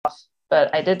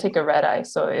but I did take a red eye.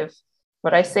 So if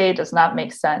what I say does not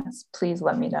make sense, please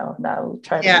let me know and I'll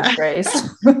try to rephrase.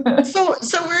 So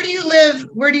where do you live?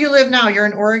 Where do you live now? You're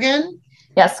in Oregon?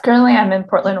 Yes, currently I'm in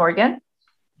Portland, Oregon,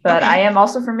 but I am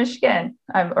also from Michigan.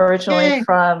 I'm originally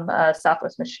from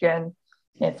Southwest Michigan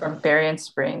and from Berrien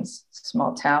Springs,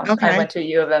 small town. I went to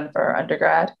U of M for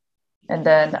undergrad, and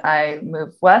then I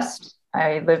moved west.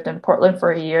 I lived in Portland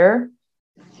for a year,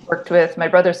 worked with, my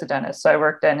brother's a dentist, so I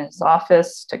worked in his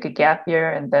office, took a gap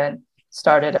year, and then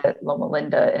started at Loma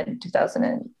Linda in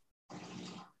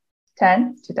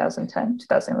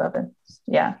 2011.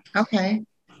 Yeah. Okay.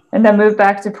 And then moved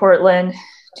back to Portland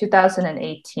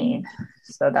 2018.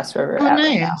 So that's where we're at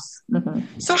right now.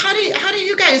 Mm-hmm. So how do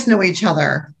you guys know each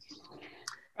other?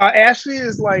 Ashley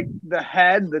is like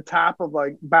the top of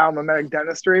like Bio-mimetic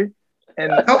Dentistry.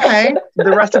 And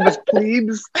the rest of us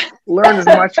plebes learn as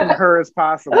much from her as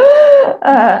possible.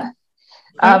 I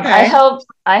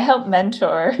help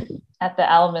mentor at the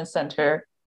Alaman Center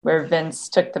where Vince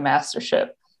took the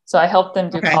mastership. So I help them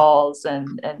do calls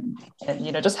and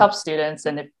just help students.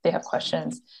 And if they have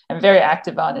questions, I'm very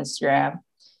active on Instagram.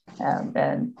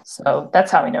 And so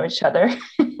that's how we know each other.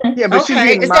 Yeah, but she's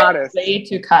being modest. Way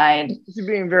too kind. She's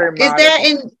being very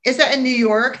modest. Is that in New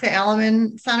York, the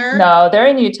Alaman Center? No, they're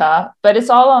in Utah, but it's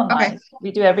all online. Okay.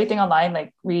 We do everything online.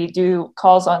 Like we do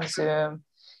calls on Zoom,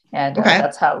 and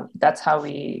that's how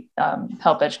we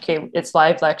help educate. It's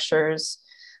live lectures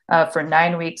for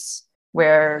 9 weeks,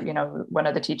 where one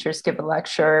of the teachers give a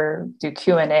lecture, do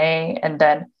Q&A, and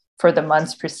then for the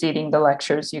months preceding the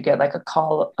lectures, you get like a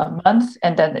call a month.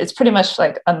 And then it's pretty much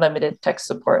like unlimited text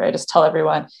support. I just tell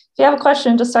everyone, if you have a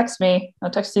question, just text me. I'll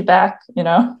text you back, we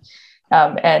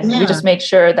just make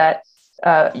sure that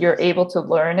you're able to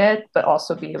learn it, but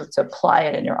also be able to apply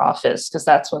it in your office, because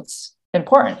that's what's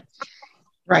important.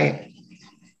 Right.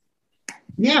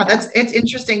 Yeah, it's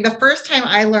interesting. The first time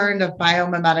I learned of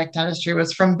bio-mimetic dentistry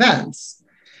was from Vince.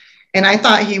 And I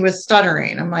thought he was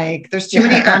stuttering. I'm like, there's too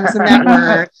many M's in that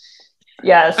word.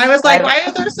 Yes. I was like, why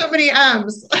are there so many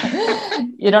M's?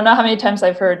 You don't know how many times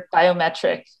I've heard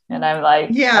biometric, and I'm like,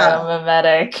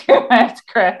 bio-mimetic. I have to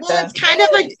correct them.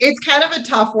 It's kind of a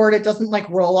tough word. It doesn't like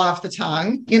roll off the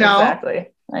tongue, Exactly.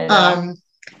 I know.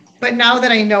 But now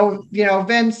that I know,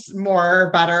 Vince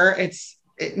better,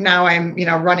 now I'm,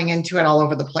 running into it all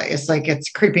over the place. Like it's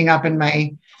creeping up in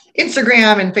my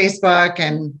Instagram and Facebook,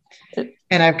 and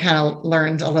I've kind of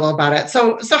learned a little about it.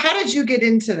 So how did you get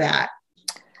into that?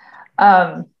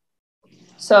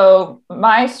 So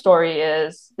my story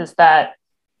is that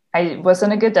I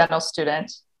wasn't a good dental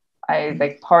student.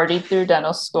 I partied through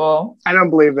dental school. I don't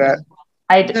believe that.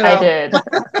 I did.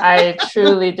 I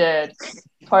truly did.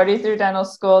 Partied through dental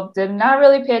school, did not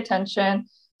really pay attention.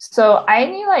 So I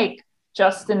knew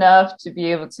just enough to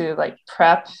be able to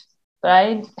prep, but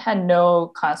I had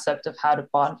no concept of how to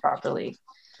bond properly.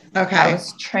 Okay. I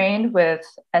was trained with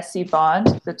SE bond,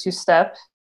 the 2-step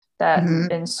that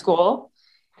in school.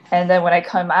 And then when I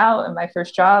come out in my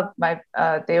first job,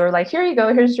 they were like, here you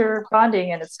go, here's your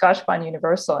bonding, and it's Scotch Bond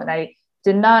Universal. And I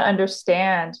did not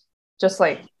understand just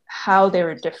how they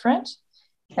were different.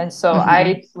 And so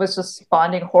I was just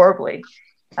bonding horribly.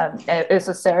 It was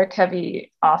a CEREC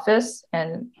heavy office,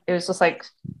 and it was just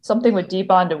something would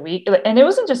debond a week. And it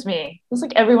wasn't just me, it was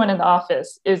everyone in the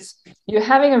office. You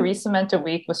having a re-cement a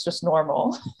week was just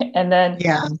normal. And then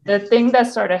the thing that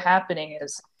started happening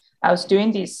is I was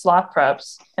doing these slot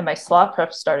preps, and my slot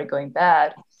preps started going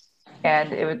bad.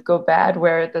 And it would go bad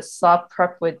where the slot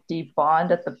prep would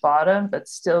debond at the bottom, but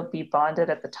still be bonded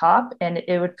at the top. And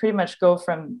it would pretty much go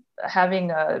from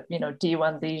having a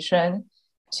D1 lesion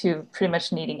to pretty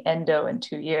much needing endo in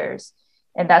 2 years.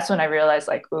 And that's when I realized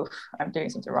oof, I'm doing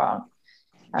something wrong.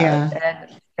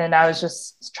 And I was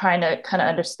just trying to kind of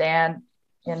understand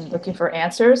and looking for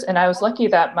answers. And I was lucky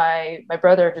that my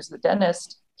brother, who's the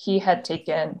dentist, he had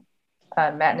taken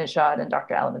Matt Nijad and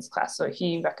Dr. Alaman's class. So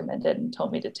he recommended and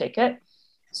told me to take it.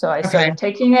 So I started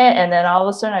taking it, and then all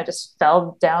of a sudden I just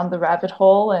fell down the rabbit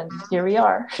hole, and here we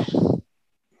are.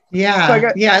 Yeah. So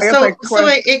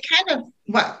it kind of,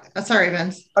 what? Sorry,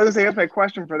 Vince. I was going to say, my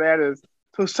question for that is,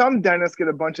 so some dentists get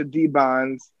a bunch of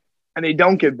D-bonds and they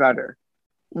don't get better.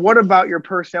 What about your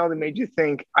personality made you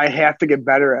think, I have to get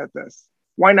better at this?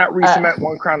 Why not re-cement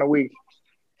 1 crown a week?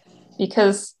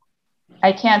 Because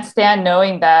I can't stand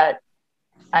knowing that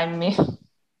I'm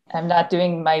not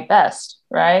doing my best,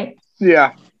 right?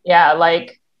 Yeah. Yeah,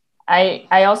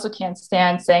 I also can't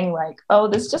stand saying oh,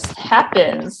 this just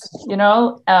happens,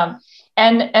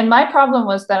 and my problem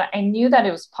was that I knew that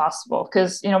it was possible,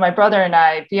 because my brother and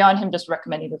I, beyond him just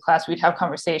recommending the class, we'd have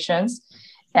conversations,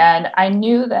 and I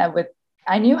knew that with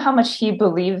I knew how much he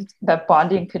believed that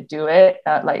bonding could do it,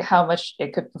 like how much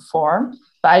it could perform,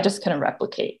 but I just couldn't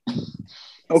replicate.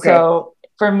 Okay. So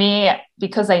for me,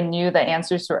 because I knew the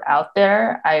answers were out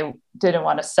there, I didn't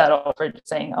want to settle for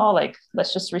saying, oh, like,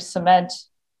 let's just re-cement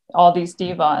all these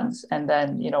D-bonds and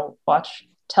then,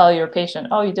 tell your patient,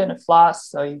 oh, you didn't floss,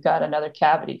 so you got another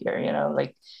cavity here,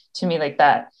 like to me like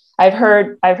that. I've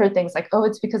heard things like, oh,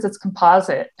 it's because it's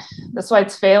composite. That's why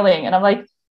it's failing. And I'm like,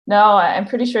 no, I'm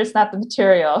pretty sure it's not the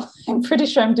material. I'm pretty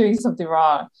sure I'm doing something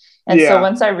wrong. And so Yeah.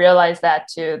 once I realized that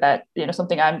too, that,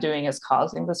 something I'm doing is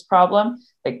causing this problem,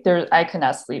 like I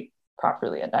cannot sleep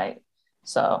properly at night.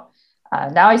 So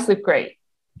now I sleep great.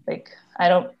 Like I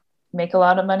don't make a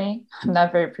lot of money. I'm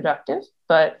not very productive,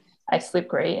 but I sleep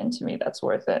great. And to me, that's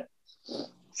worth it.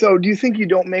 So do you think you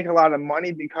don't make a lot of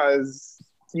money because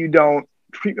you don't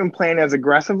treatment plan as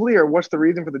aggressively, or what's the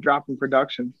reason for the drop in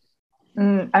production?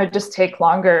 I would just take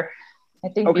longer. I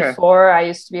think Okay. before I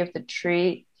used to be able to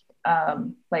treat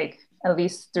like at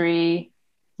least 3,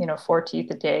 4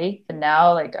 teeth a day. But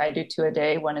now like I do 2 a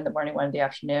day, 1 in the morning, 1 in the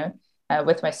afternoon.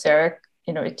 With my CEREC,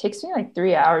 it takes me like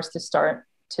 3 hours to start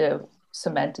to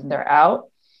cement and they're out.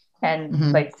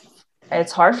 And like,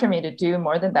 it's hard for me to do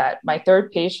more than that. My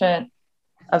third patient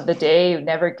of the day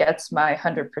never gets my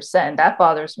 100%. That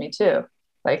bothers me too.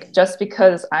 Like just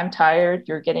because I'm tired,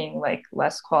 you're getting like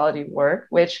less quality work,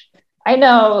 which I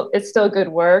know it's still good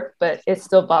work, but it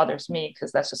still bothers me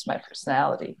because that's just my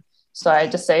personality. So I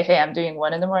just say, hey, I'm doing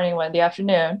 1 in the morning, 1 in the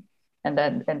afternoon. And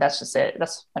that's just it.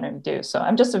 That's what I'm gonna do. So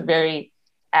I'm just a very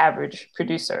average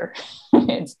producer.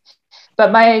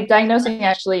 But my diagnosing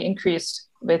actually increased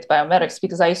with biomedics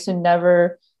because I used to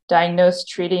never diagnose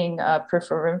treating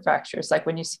peripheral rim fractures. Like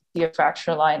when you see a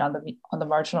fracture line on the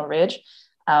marginal ridge,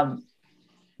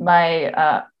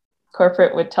 my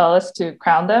corporate would tell us to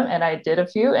crown them, and I did a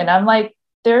few, and I'm like,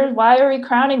 why are we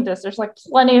crowning this? There's like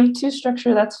plenty of tooth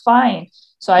structure, that's fine.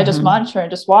 So I just monitor and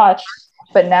just watch.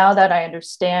 But now that I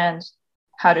understand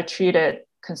how to treat it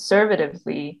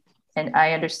conservatively, and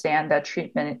I understand that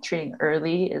treating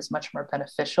early is much more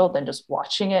beneficial than just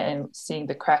watching it and seeing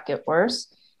the crack get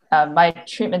worse, my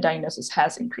treatment diagnosis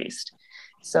has increased.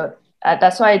 So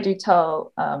that's why I do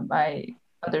tell my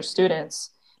other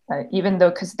students, even though,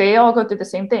 because they all go through the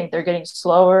same thing, they're getting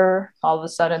slower, all of a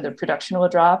sudden their production will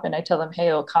drop. And I tell them, hey,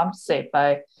 it'll compensate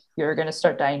by you're going to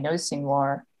start diagnosing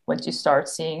more once you start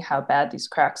seeing how bad these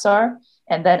cracks are.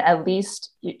 And then at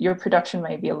least your production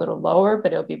might be a little lower,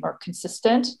 but it'll be more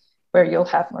consistent where you'll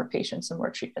have more patients and more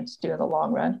treatments to do in the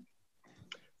long run.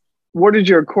 What is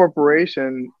your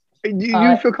corporation? Do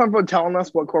you feel comfortable telling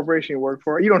us what corporation you work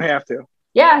for? You don't have to.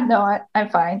 Yeah, no, I'm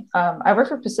fine. I work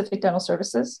for Pacific Dental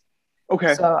Services.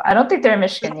 Okay. So I don't think they're in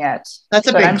Michigan yet. That's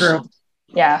a big group.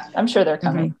 Yeah, I'm sure they're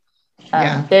coming.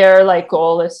 Yeah. Their like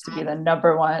goal is to be the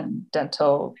 #1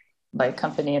 dental like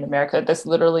company in America. That's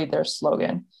literally their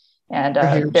slogan. And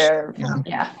they're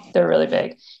really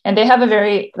big. And they have a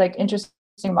very like interesting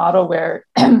model where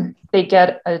they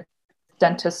get a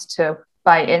dentist to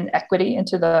buy in equity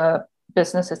into the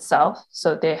business itself.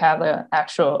 So they have an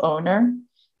actual owner,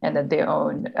 and then they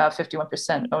own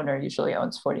 51% owner usually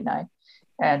owns 49.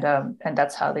 And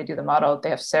that's how they do the model. They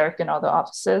have CEREC in all the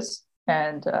offices.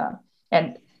 And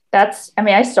that's, I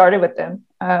mean, I started with them.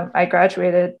 I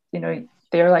graduated,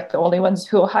 they're like the only ones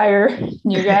who hire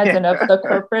new grads, and of the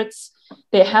corporates,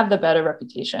 they have the better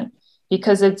reputation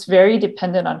because it's very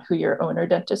dependent on who your owner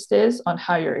dentist is, on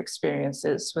how your experience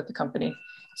is with the company.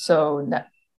 So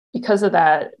because of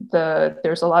that,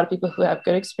 there's a lot of people who have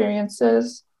good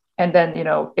experiences. And then,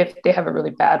 if they have a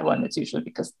really bad one, it's usually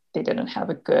because they didn't have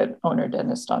a good owner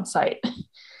dentist on site.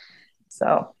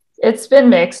 So it's been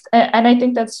mixed. And I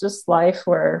think that's just life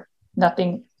where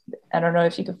I don't know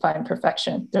if you can find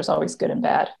perfection. There's always good and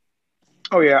bad.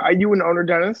 Oh yeah. Are you an owner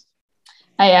dentist?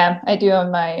 I am. I do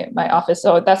own my office.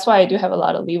 So that's why I do have a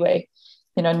lot of leeway.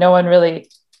 No one really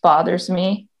bothers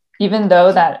me, even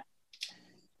though that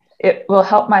it will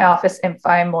help my office if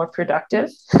I'm more productive.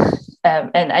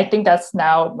 And I think that's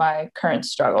now my current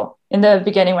struggle. In the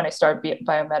beginning, when I started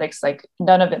biomedics, like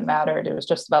none of it mattered. It was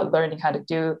just about learning how to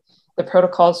do the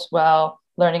protocols well,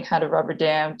 learning how to rubber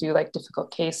dam, do like difficult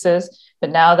cases.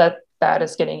 But now that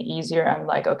is getting easier, I'm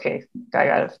like, okay,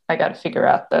 I gotta figure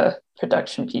out the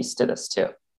production piece to this too.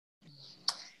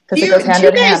 Because it goes hand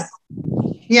in hand.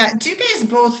 Yeah. Do you guys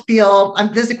both feel,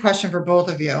 this is a question for both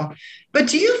of you, but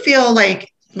do you feel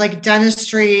like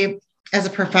dentistry as a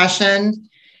profession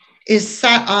is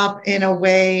set up in a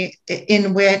way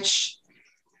in which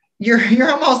you're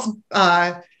almost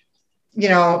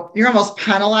you're almost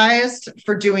penalized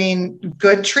for doing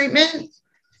good treatment,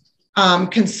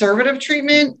 conservative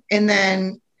treatment, and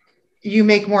then you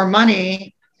make more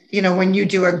money, when you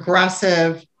do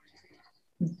aggressive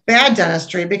bad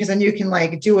dentistry, because then you can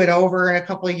like do it over in a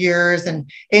couple of years and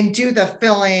do the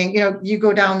filling, you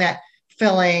go down that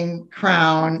filling,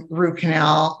 crown, root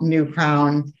canal, new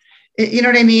crown. You know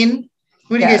what I mean?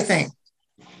 What do you guys think?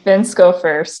 Vince, go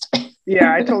first.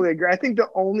 Yeah, I totally agree. I think the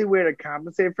only way to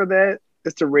compensate for that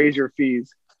is to raise your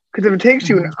fees. Because if it takes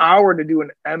you an hour to do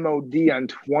an MOD on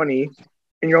 20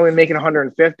 and you're only making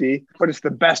 150, but it's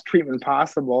the best treatment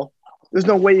possible, there's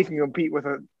no way you can compete with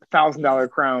 $1,000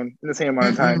 crown in the same amount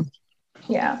of time.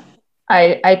 Yeah,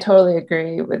 I totally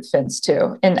agree with Vince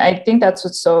too. And I think that's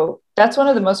one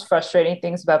of the most frustrating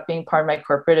things about being part of my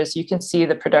corporate is you can see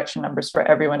the production numbers for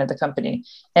everyone in the company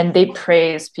and they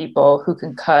praise people who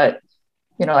can cut,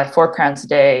 like 4 crowns a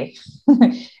day,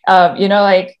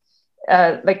 like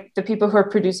the people who are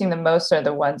producing the most are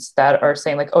the ones that are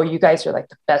saying like, oh, you guys are like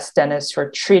the best dentists for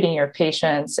treating your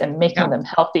patients and making them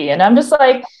healthy. And I'm just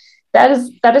like, that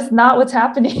is not what's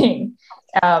happening.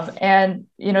 And,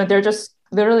 they're just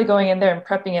literally going in there and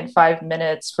prepping in 5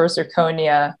 minutes for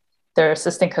zirconia. Their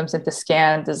assistant comes in to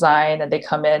scan, design, and they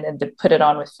come in and they put it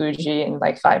on with Fuji in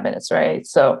like 5 minutes. Right.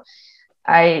 So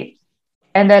and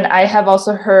then I have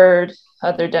also heard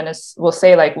other dentists will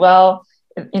say like, well,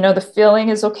 the filling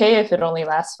is okay if it only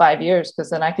lasts 5 years, because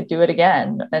then I could do it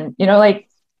again. And,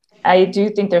 I do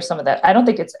think there's some of that. I don't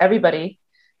think it's everybody.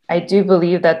 I do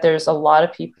believe that there's a lot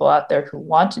of people out there who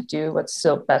want to do what's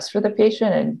still best for the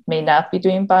patient and may not be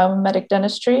doing biomimetic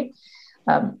dentistry.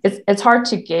 It's hard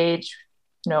to gauge,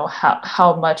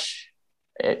 how much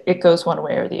it goes one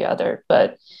way or the other.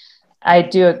 But I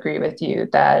do agree with you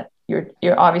that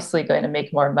you're obviously going to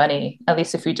make more money, at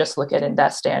least if we just look at it in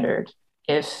that standard,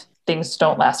 if things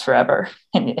don't last forever.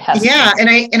 And it has and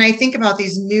I think about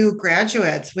these new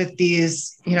graduates with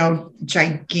these,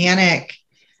 gigantic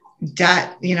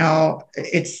debt,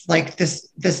 it's like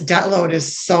this debt load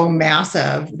is so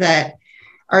massive that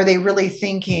are they really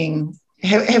thinking,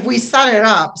 have we set it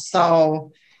up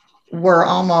so we're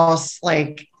almost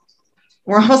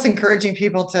encouraging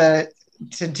people to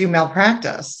do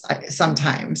malpractice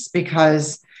sometimes,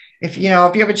 because if you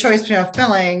have a choice between a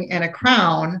filling and a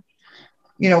crown,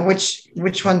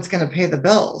 which one's going to pay the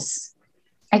bills?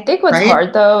 I think what's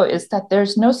hard though is that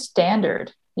there's no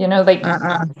standard,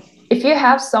 if you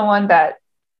have someone that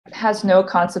has no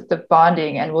concept of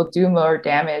bonding and will do more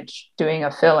damage doing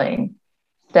a filling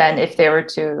than if they were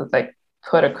to like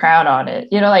put a crown on it,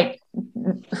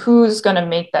 who's going to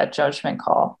make that judgment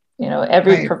call?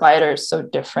 Every provider is so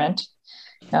different.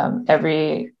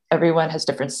 Everyone has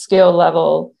different skill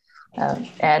level.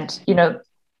 And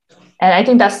I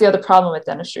think that's the other problem with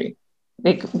dentistry.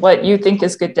 Like what you think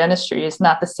is good dentistry is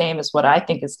not the same as what I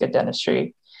think is good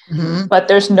dentistry. Mm-hmm. But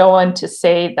there's no one to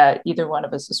say that either one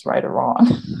of us is right or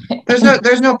wrong.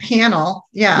 There's no panel.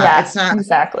 Yeah, it's not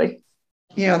exactly.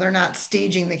 They're not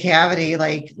staging the cavity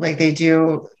like they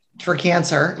do for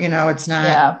cancer. It's not.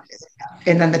 Yeah.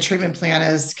 And then the treatment plan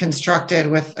is constructed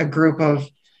with a group of,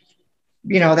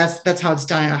 that's how it's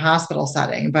done in a hospital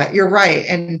setting. But you're right,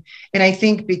 and I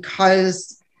think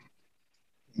because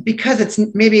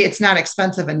it's not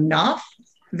expensive enough,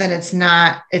 then it's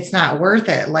not worth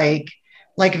it.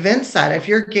 Like Vince said, if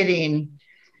you're getting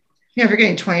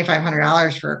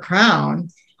 $2,500 for a crown,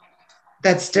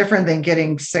 that's different than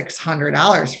getting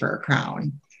 $600 for a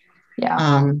crown.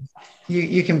 Yeah.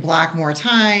 You can block more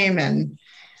time, and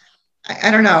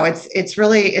I don't know.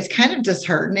 It's kind of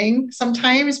disheartening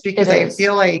sometimes, because I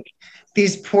feel like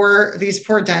these poor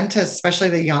dentists, especially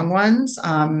the young ones,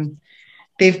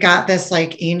 they've got this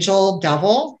like angel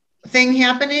devil thing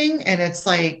happening, and it's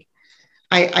like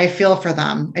I feel for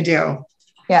them. I do.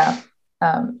 Yeah,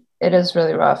 it is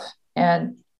really rough.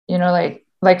 And,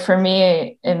 like for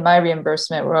me in my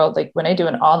reimbursement world, like when I do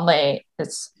an onlay,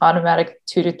 it's automatic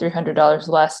 $200 to $300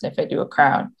 less than if I do a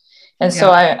crown. And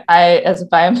so I, as a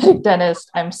biomedic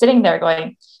dentist, I'm sitting there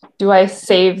going, do I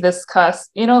save this cost?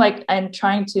 I'm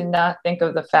trying to not think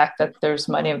of the fact that there's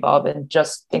money involved and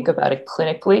just think about it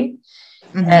clinically.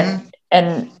 Mm-hmm.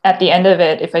 And at the end of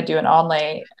it, if I do an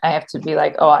onlay, I have to be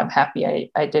like, oh, I'm happy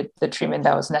I did the treatment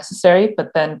that was necessary.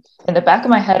 But then in the back of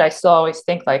my head, I still always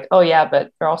think like, oh yeah,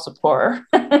 but you're also poor.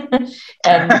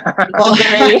 And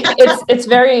it's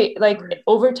very like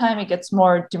over time, it gets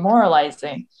more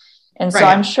demoralizing. And so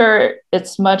I'm sure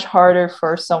it's much harder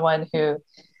for someone who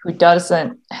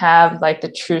doesn't have like the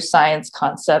true science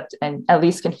concept and at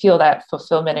least can feel that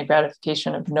fulfillment and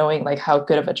gratification of knowing like how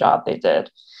good of a job they did.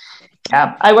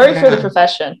 Yeah, I worry for the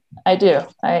profession. I do.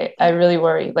 I really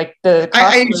worry. Like the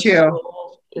cost I do too.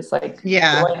 Is like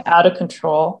going out of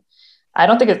control. I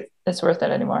don't think it's worth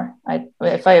it anymore.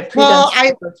 If I have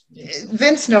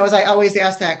Vince knows I always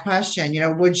ask that question,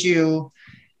 would you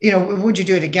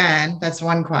do it again? That's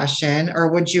one question. Or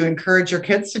would you encourage your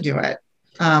kids to do it?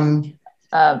 Well,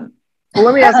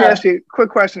 let me ask Ashley a quick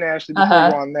question, Ashley, before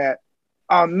we go on that.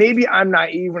 Maybe I'm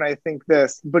naive when I think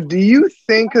this, but do you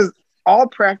think, because all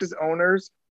practice owners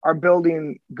are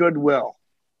building goodwill,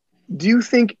 do you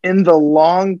think in the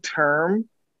long term,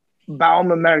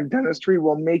 biomimetic dentistry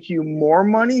will make you more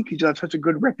money because you have such a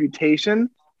good reputation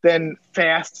than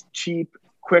fast, cheap,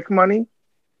 quick money?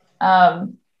 I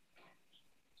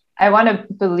want to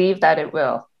believe that it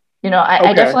will.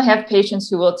 I definitely have patients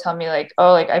who will tell me like,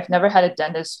 oh, like I've never had a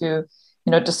dentist who,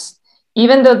 just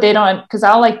even though they don't, because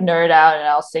I'll like nerd out and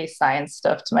I'll say science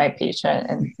stuff to my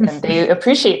patient and they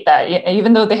appreciate that.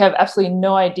 Even though they have absolutely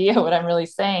no idea what I'm really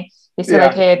saying. They say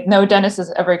like, hey, no dentist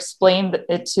has ever explained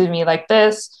it to me like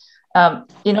this.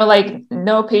 Like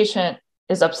no patient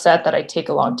is upset that I take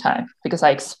a long time because I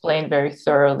explain very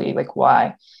thoroughly like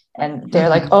why. And they're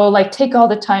like, oh, like take all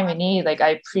the time you need. Like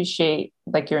I appreciate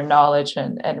like your knowledge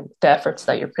and the efforts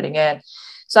that you're putting in.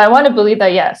 So I want to believe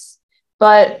that, yes.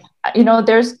 But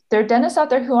there are dentists out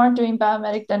there who aren't doing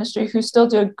biomimetic dentistry who still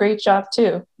do a great job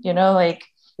too.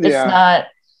 It's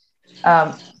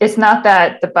not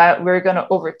that we're going to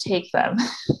overtake them.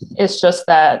 It's just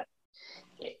that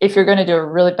if you're going to do a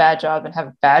really bad job and have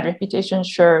a bad reputation,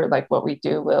 sure, like what we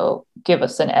do will give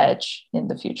us an edge in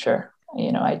the future.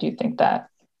 I do think that.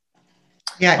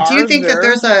 Yeah. Do you think that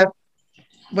there's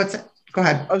go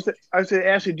ahead. I was saying,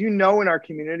 Ashley, do you know in our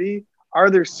community, are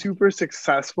there super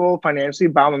successful financially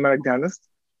biomimetic dentists?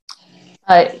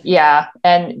 Yeah.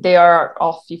 And they are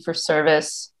all fee for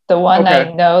service. The one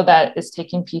I know that is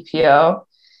taking PPO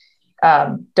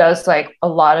does like a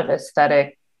lot of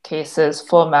aesthetic cases,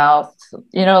 full mouth,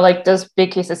 like does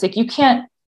big cases. Like you can't,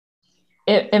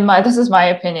 this is my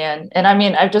opinion. And I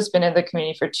mean, I've just been in the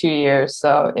community for 2 years,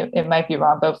 so it might be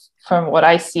wrong, but from what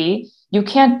I see, you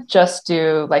can't just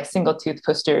do like single tooth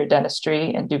posterior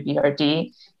dentistry and do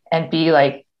BRD and be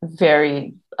like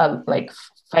very like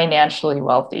financially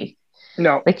wealthy.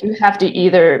 No, like you have to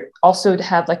either also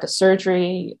have like a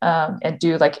surgery and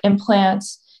do like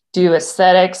implants, do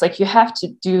aesthetics. Like you have to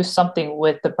do something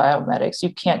with the biomedics.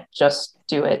 You can't just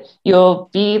do it. You'll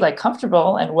be like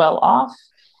comfortable and well off,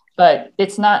 but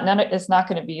it's not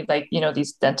going to be like,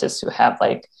 these dentists who have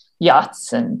like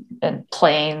yachts and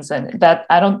planes, and that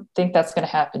I don't think that's going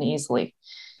to happen easily,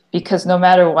 because no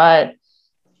matter what,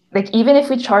 like even if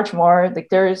we charge more, like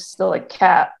there is still a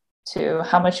cap to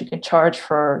how much you can charge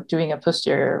for doing a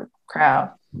posterior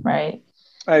crown, right?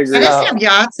 I agree. Dentists have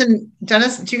yachts, and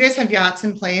Dennis, do you guys have yachts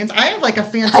and planes? I have like a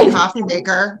fancy coffee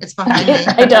maker. It's behind me.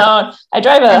 I don't. I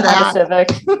drive a Honda Civic.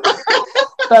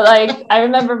 But like I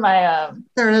remember my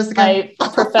my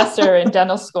professor in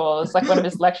dental school, it's like one of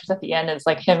his lectures at the end is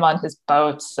like him on his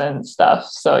boats and stuff.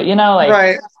 So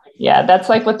right. Yeah, that's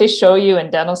like what they show you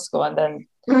in dental school, and then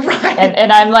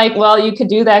and I'm like, well, you could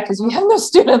do that because we have no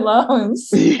student loans.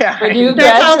 Yeah, when you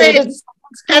graduated.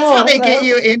 That's how they get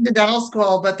you into dental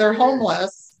school, but they're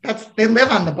homeless. They live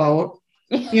on the boat.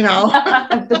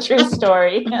 The true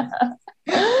story.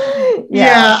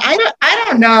 Yeah, I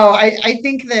don't know. I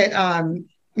think that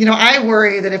I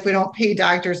worry that if we don't pay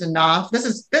doctors enough, this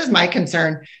is my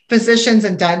concern, physicians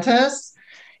and dentists,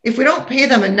 if we don't pay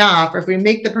them enough, or if we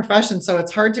make the profession so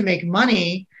it's hard to make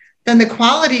money, then the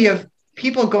quality of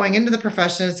people going into the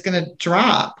profession is going to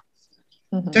drop.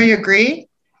 Mm-hmm. Don't you agree?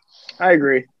 I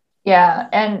agree. Yeah.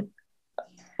 And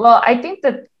well, I think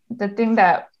that the thing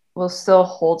that will still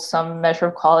hold some measure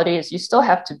of quality is you still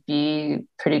have to be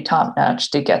pretty top notch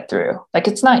to get through. Like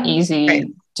it's not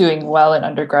easy doing well in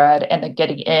undergrad and then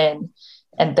getting in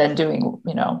and then doing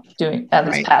at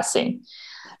least passing.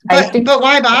 But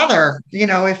why bother?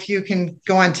 If you can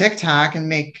go on TikTok and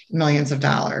make millions of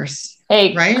dollars.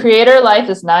 Hey, creator life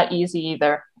is not easy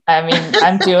either. I mean,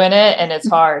 I'm doing it and it's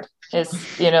hard. It's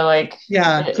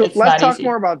So let's talk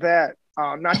more about that.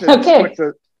 Not to switch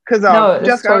because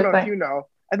Jessica, I don't know if you know.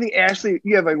 I think Ashley,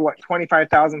 you have like what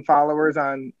 25,000 followers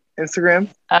on Instagram.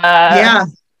 Yeah.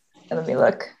 Let me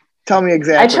look. Tell me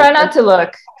exactly. I try not to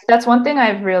look. That's one thing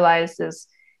I've realized is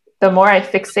the more I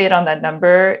fixate on that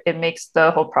number, it makes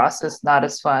the whole process not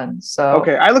as fun. So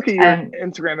I look at your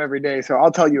Instagram every day, so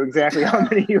I'll tell you exactly how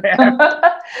many you have.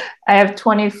 I have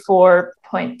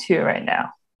 24.2 right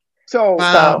now. So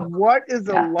what is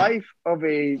the life of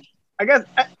I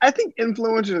think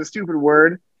influencer is a stupid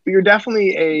word, but you're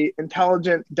definitely a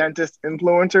intelligent dentist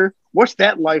influencer. What's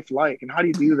that life like, and how do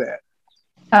you do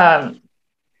that?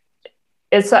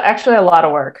 It's actually a lot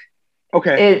of work.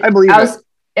 Okay, I believe it.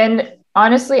 And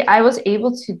honestly, I was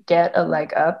able to get a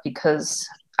leg up because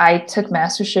I took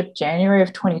mastership January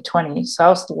of 2020. So I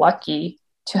was lucky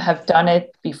to have done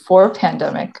it before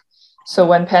pandemic. So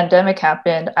when pandemic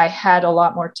happened, I had a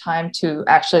lot more time to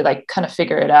actually like kind of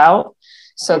figure it out.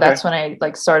 So Okay. that's when I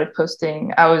like started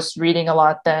posting. I was reading a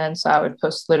lot then, so I would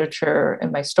post literature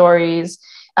in my stories.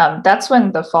 That's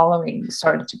when the following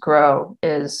started to grow,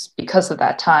 is because of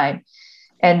that time.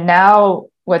 And now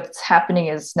what's happening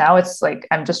is now it's like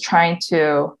I'm just trying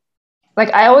to,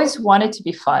 like, I always want it to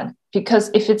be fun, because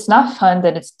if it's not fun,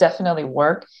 then it's definitely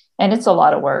work, and it's a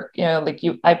lot of work. Like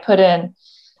I put in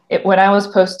it when I was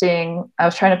posting. I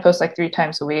was trying to post like 3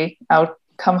 times a week. I would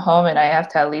come home and I have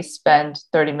to at least spend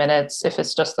 30 minutes if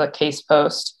it's just a case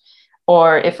post,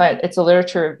 or if it's a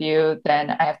literature review, then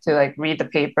I have to like read the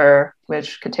paper,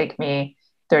 which could take me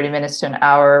 30 minutes to an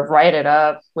hour, write it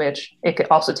up, which it could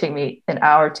also take me an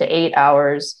hour to 8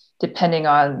 hours, depending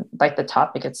on like the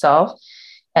topic itself.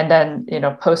 And then,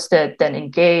 post it, then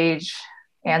engage,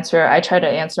 answer. I try to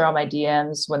answer all my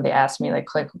DMs when they ask me like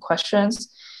clinical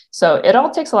questions. So it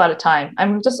all takes a lot of time.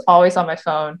 I'm just always on my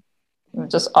phone. I'm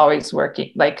just always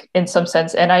working, like in some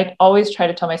sense. And I always try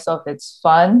to tell myself it's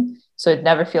fun, so it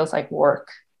never feels like work,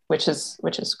 which is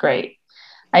great.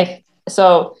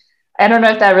 So I don't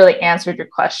know if that really answered your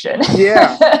question.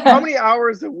 Yeah. How many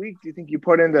hours a week do you think you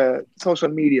put into social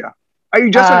media? Are you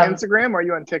just on Instagram, or are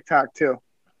you on TikTok too?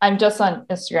 I'm just on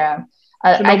Instagram.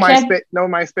 So no MySpace, no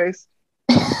MySpace.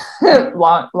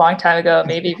 long time ago,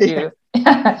 maybe if you.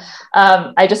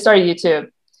 I just started YouTube.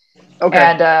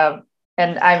 Okay.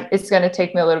 And it's going to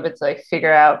take me a little bit to like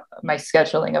figure out my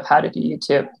scheduling of how to do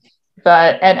YouTube.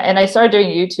 But and I started doing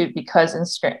YouTube because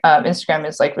Instagram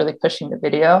is like really pushing the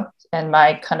video, and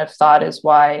my kind of thought is,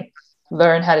 why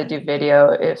learn how to do video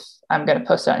if I'm going to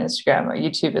post it on Instagram?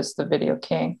 YouTube is the video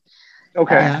king.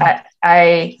 Okay.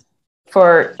 I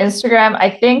for Instagram, I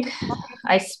think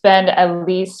I spend at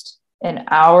least an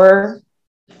hour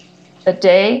a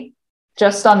day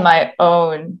just on my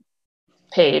own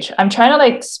page. I'm trying to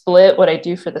like split what I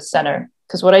do for the center,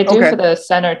 because what I do for the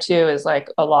center too is like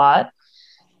a lot.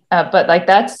 But like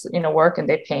that's work, and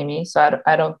they pay me, so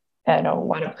I don't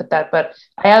want to put that. But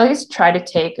I at least try to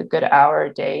take a good hour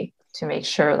a day to make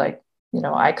sure, like,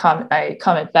 I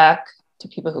comment back to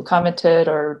people who commented,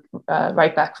 or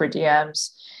write back for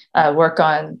DMs, work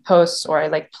on posts, or I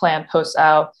like plan posts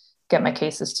out, get my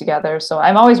cases together. So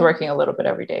I'm always working a little bit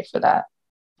every day for that.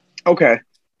 Okay.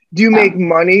 Do you make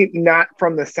money not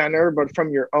from the center, but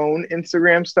from your own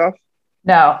Instagram stuff?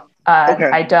 No,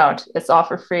 I don't. It's all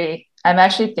for free. I'm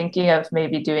actually thinking of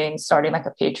maybe starting like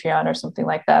a Patreon or something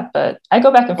like that, but I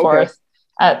go back and forth.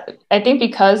 I think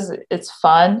because it's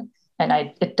fun and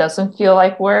it doesn't feel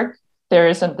like work, there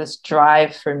isn't this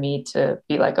drive for me to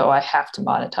be like, oh, I have to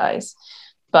monetize.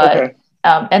 But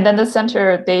and then the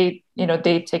center, they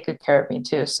take good care of me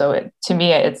too. So to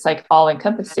me, it's like all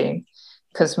encompassing,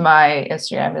 because my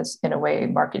Instagram is in a way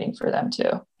marketing for them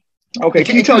too. Okay,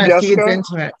 can you tell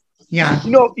Jessica? Yeah.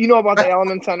 You know about the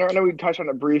Element Center? I know we touched on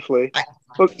it briefly.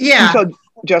 But can you tell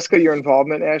Jessica your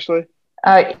involvement, Ashley?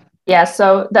 Yeah.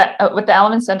 So that with the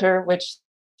Element Center, which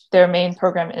their main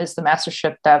program is the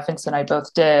mastership that Vince and I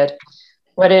both did.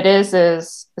 What it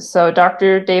is so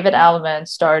Dr. David Alleman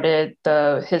started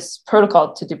his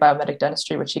protocol to do biomedic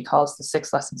dentistry, which he calls the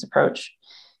 6 lessons approach.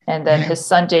 And then his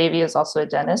son, Davey, is also a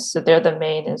dentist. So they're the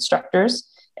main instructors.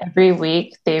 Every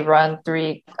week they run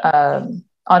 3,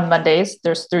 on Mondays,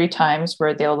 there's 3 times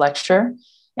where they'll lecture,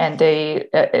 and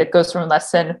it goes from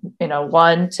lesson,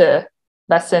 1 to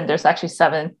lesson. There's actually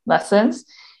 7 lessons.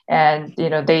 And,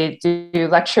 they do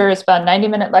lecture. It's about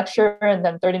 90-minute lecture, and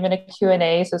then 30-minute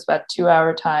Q&A. So it's about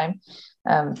 2-hour time.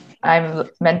 I'm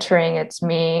mentoring. It's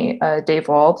me, Dave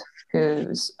Wald,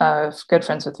 who's good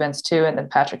friends with Vince too. And then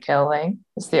Patrick Kaling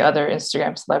is the other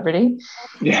Instagram celebrity.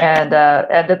 And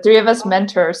the 3 of us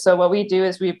mentor. So what we do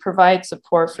is we provide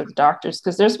support for the doctors,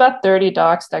 because there's about 30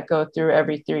 docs that go through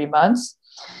every 3 months.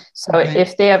 So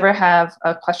if they ever have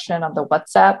a question on the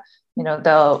WhatsApp,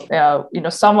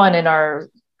 they'll, someone in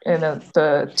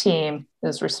the team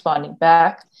is responding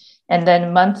back. And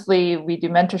then monthly, we do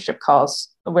mentorship calls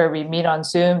where we meet on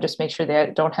Zoom, just make sure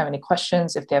they don't have any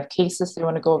questions. If they have cases they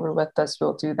want to go over with us,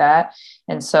 we'll do that.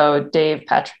 And so Dave,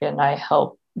 Patrick, and I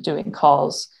help doing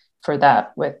calls for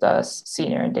that with us,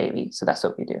 Senior and Davey. So that's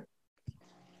what we do.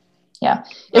 Yeah,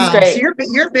 it's great.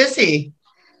 So you're busy.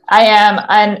 I am,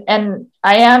 and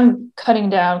I am cutting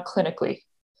down clinically.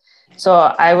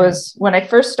 So when I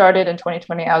first started in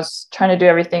 2020, I was trying to do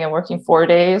everything and working 4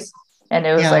 days, and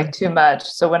it was like too much.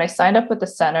 So when I signed up with the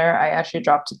center, I actually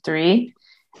dropped to 3.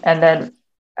 And then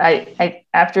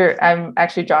after I'm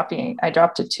actually I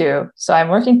dropped to 2. So I'm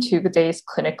working 2 days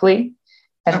clinically,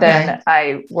 and Okay. then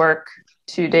I work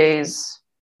 2 days.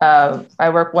 I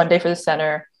work one day for the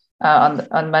center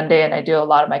on Monday, and I do a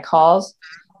lot of my calls.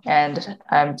 And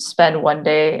I spend one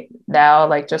day now,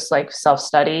 like just like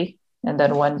self-study, and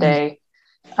then one day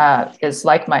is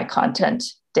like my content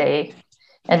day.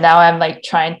 And now I'm like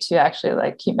trying to actually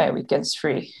like keep my weekends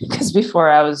free, because before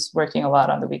I was working a lot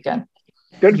on the weekend.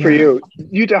 Good for Yeah. you.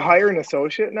 You to hire an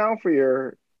associate now for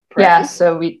your Yeah, practice?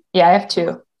 so I have 2.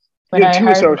 You When have I two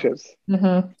hired, associates.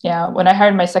 yeah, when I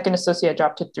hired my second associate, I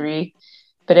dropped to 3,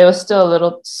 but it was still a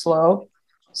little slow.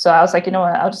 So I was like, you know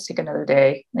what, I'll just take another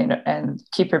day, and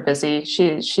keep her busy.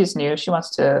 She's new. She wants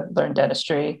to learn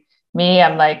dentistry. Me,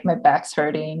 I'm like, my back's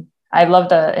hurting. I love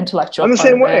the intellectual I'm the part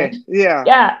same of it. way. Yeah.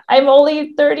 Yeah, I'm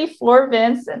only 34,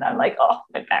 Vince, and I'm like, oh,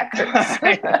 my back hurts.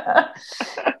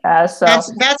 So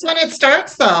That's when it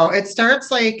starts though. It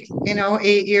starts like,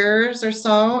 8 years or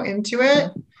so into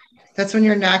it. That's when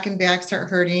your neck and back start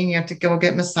hurting. You have to go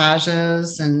get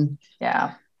massages and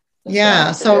yeah, that's what I yeah.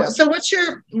 need to do. So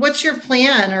what's your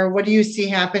plan, or what do you see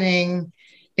happening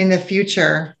in the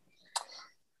future?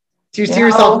 Do you You see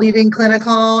yourself know, leaving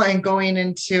clinical and going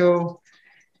into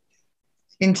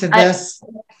I this I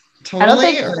don't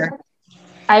totally, think or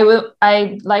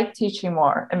I like teaching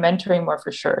more and mentoring more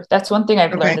for sure. That's one thing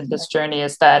I've okay. learned in this journey,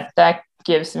 is that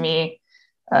gives me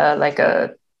like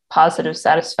a positive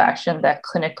satisfaction that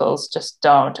clinicals just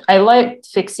don't. I like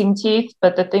fixing teeth,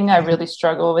 but the thing I really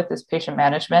struggle with is patient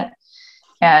management.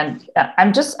 And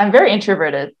I'm very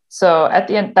introverted. So at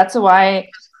the end, that's why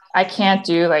I can't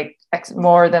do like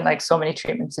more than like so many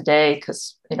treatments a day,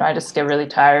 because, I just get really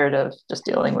tired of just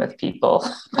dealing with people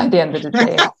by the end of the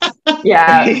day.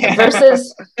 Yeah. Yeah.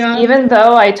 Versus, Yeah. even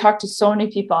though I talk to so many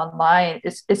people online,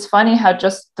 it's funny how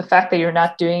just the fact that you're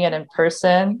not doing it in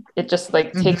person, it just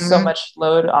like takes so Mhm. much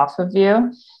load off of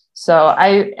you. So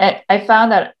I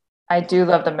found that I do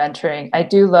love the mentoring. I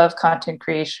do love content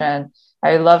creation.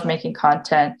 I love making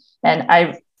content. And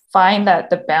I find that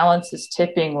the balance is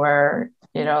tipping where,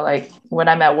 like when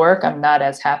I'm at work, I'm not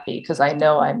as happy, because I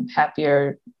know I'm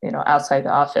happier, outside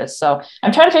the office. So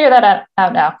I'm trying to figure that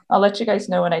out now. I'll let you guys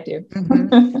know when I do.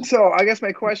 Mhm. So I guess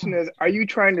my question is, are you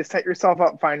trying to set yourself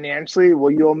up financially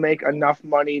where you'll make enough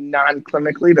money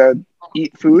non-clinically to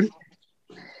eat food?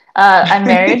 I'm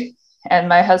married, and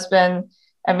my husband,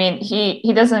 I mean,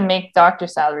 he doesn't make doctor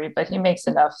salary, but he makes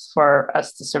enough for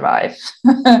us to survive,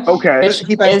 Okay. which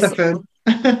He buys the is, food.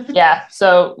 yeah.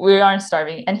 So we aren't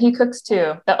starving, and he cooks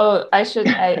too.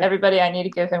 Everybody, I need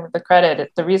to give him the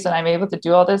credit. The reason I'm able to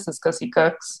do all this is because he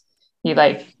cooks.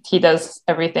 He does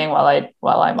everything while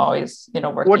I'm always,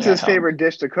 What's working at his home. favorite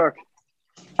dish to cook?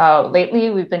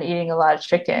 Lately, we've been eating a lot of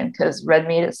chicken because red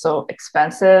meat is so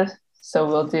expensive.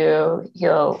 So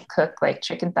he'll cook like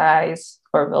chicken thighs,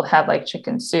 or we'll have like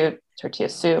chicken soup, tortilla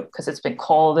soup, because it's been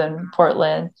cold in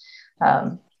Portland.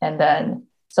 And then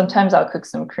sometimes I'll cook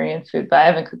some Korean food, but I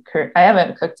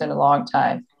haven't cooked in a long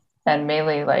time. And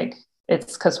mainly like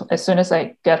it's because as soon as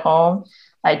I get home,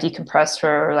 I decompress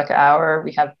for like an hour,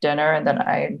 we have dinner, and then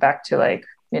I'm back to like,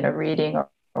 reading or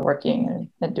working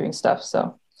and doing stuff.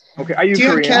 So Okay. Are you Do you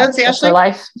have Korean? kids, that's our Ashley?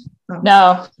 life. Oh,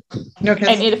 No, no I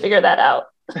kids. need to figure that out.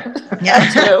 That Yeah.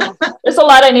 too. There's a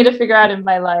lot I need to figure out in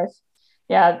my life.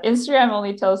 Yeah, Instagram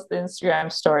only tells the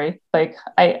Instagram story. Like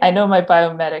I know my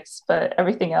biomedics, but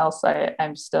everything else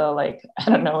I'm still like, I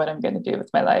don't know what I'm going to do with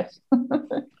my life. I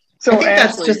So think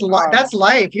that's Ashley, just that's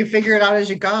life. You figure it out as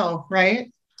you go,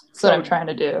 right? That's what I'm so trying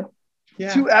to do.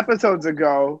 Yeah. 2 episodes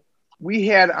ago, we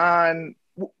had on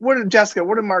what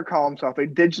did Mark call himself? A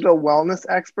digital wellness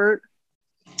expert.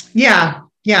 Yeah.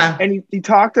 Yeah. And he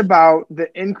talked about the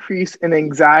increase in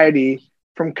anxiety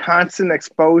from constant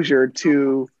exposure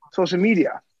to social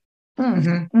media.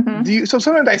 Hmm. Mm-hmm. So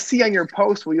sometimes I see on your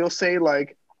post where you'll say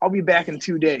like, I'll be back in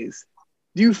 2 days.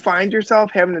 Do you find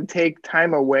yourself having to take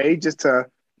time away just to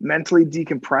mentally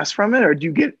decompress from it? Or do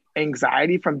you get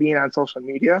anxiety from being on social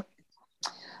media?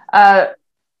 Uh,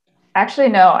 Actually,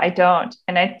 no, I don't,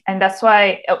 and that's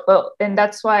why. Well, and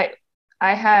that's why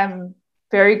I am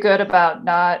very good about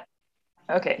not.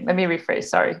 Okay, let me rephrase.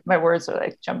 Sorry, my words are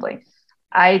like jumbling.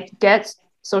 I get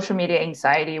social media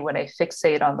anxiety when I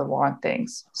fixate on the wrong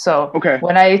things. So Okay.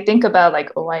 when I think about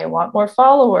like, oh, I want more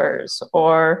followers,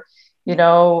 or, you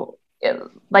know,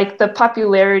 like the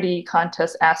popularity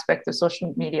contest aspect of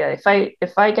social media,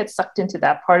 if I get sucked into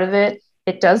that part of it,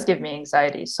 it does give me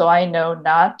anxiety. So I know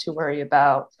not to worry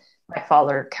about my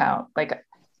follower count. Like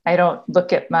I don't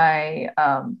look at my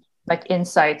like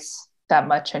insights that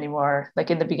much anymore.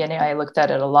 Like in the beginning, I looked at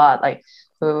it a lot, like,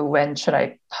 ooh, when should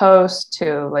I post,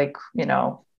 to like,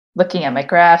 looking at my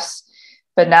graphs,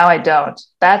 but now I don't.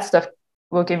 That stuff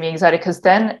will give me anxiety because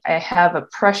then I have a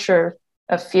pressure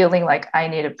of feeling like I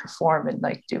need to perform and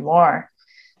like do more.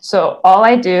 So all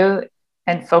I do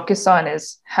and focus on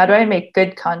is how do I make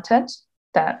good content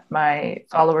that my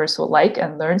followers will like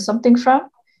and learn something from?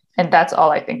 And that's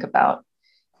all I think about.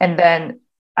 And then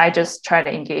I just try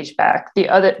to engage back.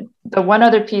 The one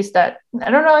other piece that I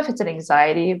don't know if it's an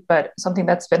anxiety, but something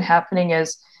that's been happening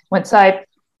is once I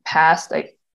passed, I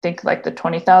think like the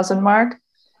 20,000 mark,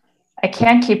 I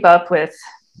can't keep up with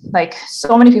like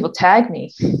so many people tag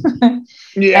me.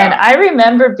 Yeah. And I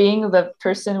remember being the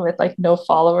person with like no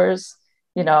followers,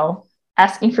 you know,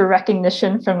 asking for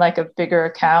recognition from like a bigger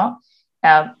account.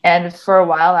 And for a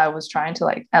while I was trying to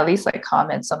like at least like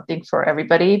comment something for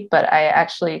everybody, but I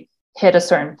actually hit a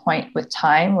certain point with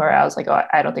time where I was like, oh,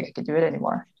 I don't think I can do it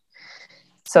anymore.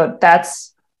 So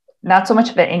that's not so much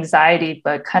of an anxiety,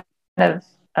 but kind of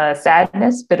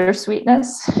sadness,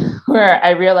 bittersweetness, where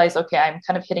I realized, okay, I'm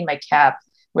kind of hitting my cap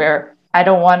where I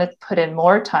don't want to put in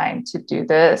more time to do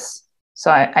this.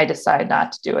 So I decide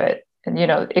not to do it. And, you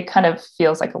know, it kind of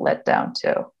feels like a letdown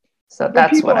too. So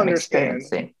that's what I'm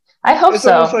experiencing. I hope it's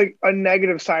so. Almost like a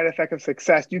negative side effect of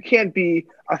success. You can't be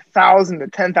 1,000 to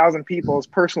 10,000 people's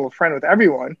personal friend with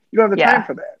everyone. You don't have the time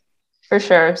for that. For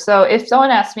sure. So if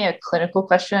someone asks me a clinical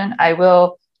question, I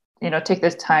will, you know, take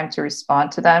this time to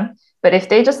respond to them. But if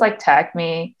they just like tag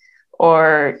me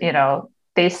or, you know,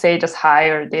 they say just hi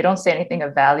or they don't say anything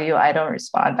of value, I don't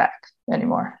respond back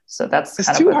anymore. So that's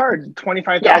it's too hard.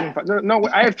 25,000. Yeah. No,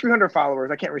 I have 300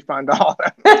 followers. I can't respond to all of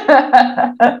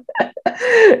them.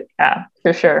 Yeah,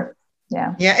 for sure.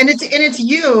 Yeah. Yeah. And it's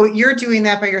you're doing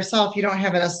that by yourself. You don't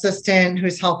have an assistant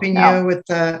who's helping you with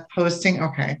the posting.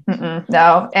 Okay.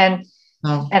 No. And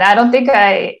I don't think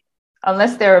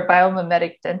unless they're a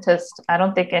Bio-mimetic Dentist, I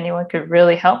don't think anyone could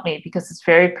really help me because it's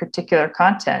very particular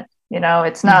content. You know,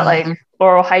 it's not like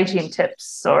oral hygiene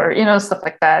tips or, you know, stuff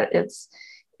like that.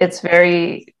 It's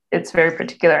very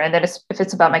particular. And then if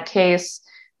it's about my case,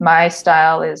 my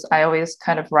style is I always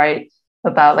kind of write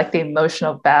about like the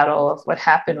emotional battle of what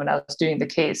happened when I was doing the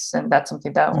case. And that's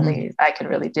something that only I can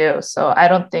really do. So I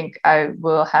don't think I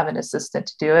will have an assistant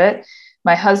to do it.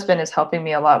 My husband is helping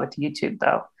me a lot with YouTube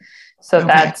though. So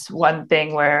that's one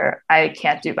thing where I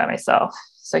can't do by myself.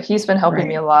 So he's been helping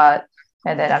me a lot.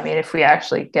 And then, I mean, if we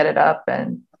actually get it up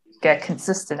and get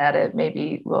consistent at it,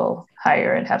 maybe we'll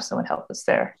hire and have someone help us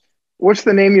there. What's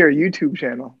the name of your YouTube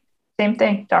channel? Same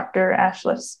thing, Dr. Ash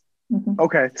Lifts.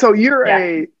 Okay. So are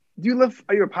you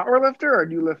a power lifter or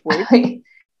do you lift weights?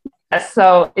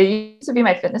 So it used to be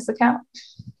my fitness account.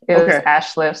 It was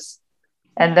Ash Lifts.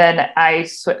 And then I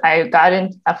got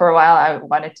in for a while. I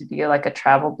wanted to be like a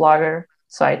travel blogger.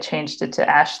 So I changed it to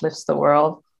Ash Lifts the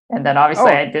World. And then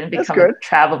obviously I didn't become a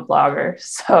travel blogger.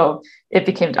 So it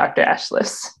became Dr. Ash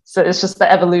Lifts. So it's just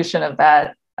the evolution of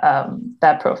that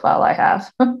profile I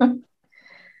have.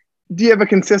 Do you have a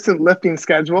consistent lifting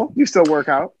schedule? You still work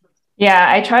out? Yeah,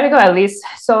 I try to go at least.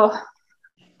 So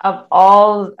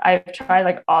I've tried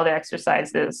like all the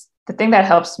exercises. The thing that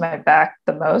helps my back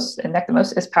the most and neck the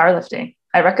most is powerlifting.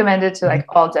 I recommend it to like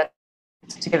all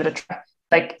dentists to give it a try.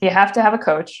 Like you have to have a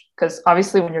coach because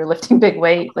obviously when you're lifting big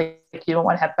weight, like you don't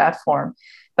want to have bad form.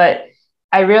 But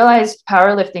I realized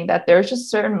powerlifting that there's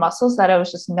just certain muscles that I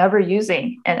was just never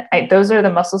using. And those are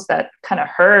the muscles that kind of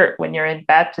hurt when you're in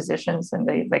bad positions and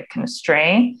they like kind of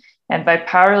strain. And by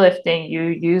powerlifting, you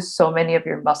use so many of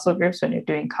your muscle groups when you're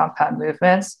doing compound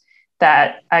movements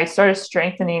that I started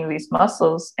strengthening these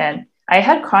muscles. And I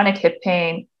had chronic hip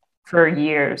pain for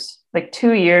years, like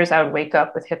 2 years, I would wake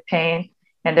up with hip pain.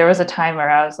 And there was a time where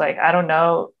I was like, I don't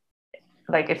know,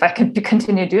 like if I can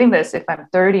continue doing this, if I'm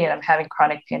 30 and I'm having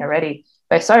chronic pain already.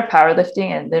 But I started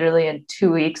powerlifting and literally in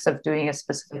 2 weeks of doing a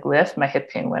specific lift, my hip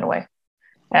pain went away.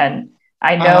 And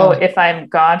I know if I'm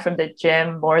gone from the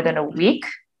gym more than a week,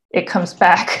 it comes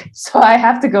back. So I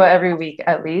have to go every week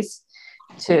at least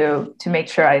to make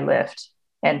sure I lift.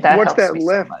 And that What's helps that me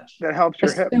lift so much. that helps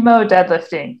your hip? Sumo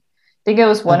deadlifting. I think it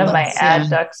was one of my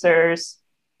adductors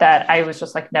that I was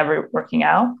just like never working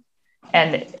out.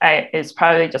 And it's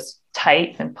probably just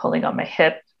tight and pulling on my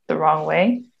hip the wrong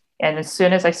way. And as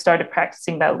soon as I started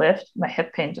practicing that lift, my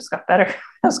hip pain just got better. It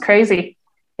was crazy.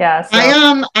 Yeah. So.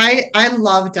 I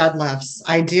love deadlifts.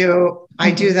 I do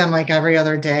them like every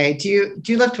other day. Do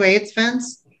you lift weights,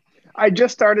 Vince? I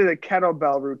just started a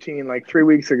kettlebell routine like 3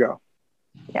 weeks ago.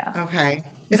 Yeah. Okay.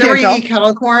 Is that where you eat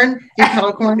kettle corn? You eat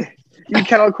kettle corn? You eat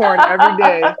kettle corn every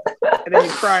day, and then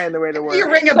you cry on the way to work.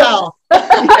 You ring a bell.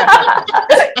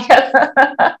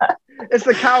 It's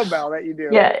the cowbell that you do.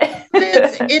 Yeah.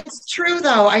 It's true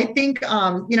though. I think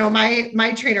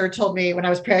my trainer told me when I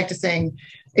was practicing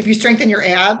if you strengthen your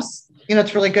abs,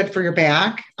 it's really good for your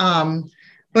back.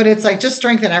 But it's like, just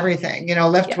strengthen everything,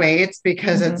 lift weights,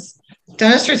 because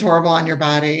dentistry is horrible on your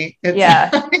body. It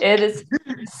is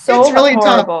so it's really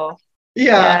horrible. Tough.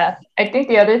 Yeah. I think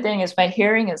the other thing is my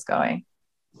hearing is going.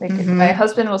 Like my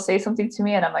husband will say something to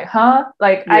me and I'm like, huh?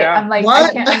 Like I'm like,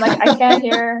 what? I can't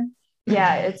hear.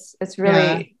 Yeah, it's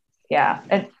really,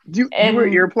 And do you wear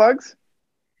earplugs?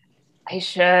 I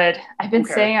should. I've been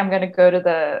saying I'm gonna go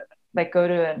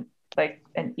to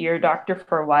an ear doctor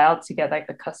for a while to get like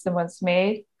the custom ones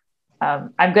made.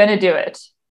 I'm gonna do it.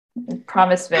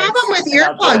 Promise, Vince. The problem with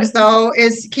earplugs though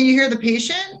is, can you hear the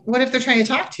patient? What if they're trying to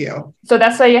talk to you? So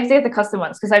that's why you have to get the custom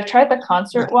ones, because I've tried the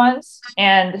concert ones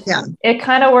and it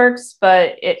kind of works,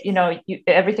 but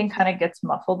everything kind of gets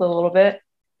muffled a little bit.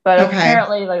 But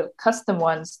apparently, like custom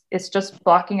ones, it's just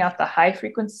blocking out the high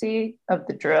frequency of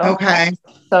the drill. Okay.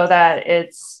 So that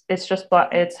it's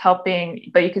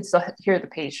helping, but you can still hear the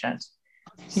patient.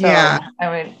 So, I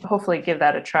mean, hopefully give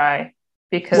that a try.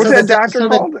 Because what's that doctor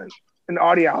called? An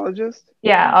audiologist?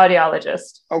 Yeah,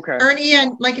 audiologist. Okay. Or an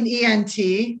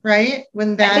ENT, right?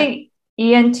 I think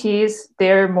ENTs,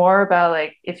 they're more about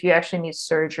like if you actually need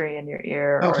surgery in your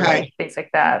ear or like things like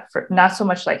that, for not so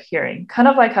much like hearing. Kind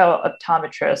of like how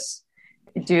optometrists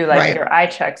do like your eye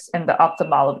checks, and the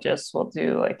ophthalmologists will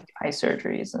do like eye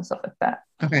surgeries and stuff like that.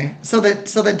 Okay. So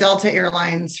the Delta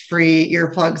Airlines free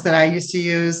earplugs that I used to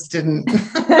use didn't.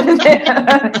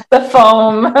 The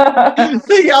foam.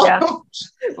 The yellow.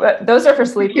 But those are for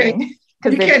sleeping,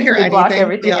 because you can't hear they block anything.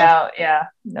 everything out. Yeah,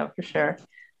 no, for sure.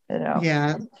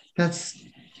 Yeah, that's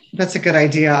a good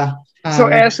idea. So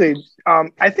Ashley,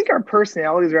 I think our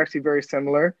personalities are actually very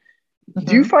similar.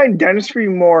 Do you find dentistry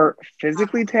more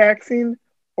physically taxing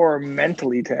or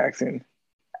mentally taxing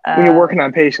when you're working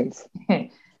on patients? I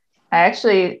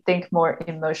actually think more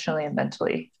emotionally and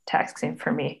mentally taxing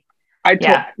for me.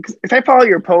 If I follow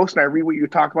your post and I read what you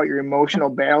talk about, your emotional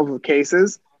battles with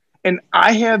cases, and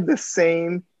I have the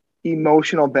same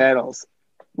emotional battles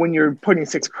when you're putting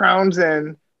 6 crowns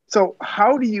in. So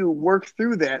how do you work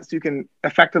through that so you can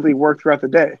effectively work throughout the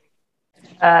day?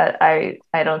 I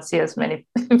don't see as many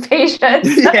patients.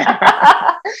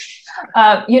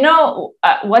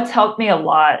 What's helped me a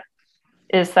lot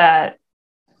is that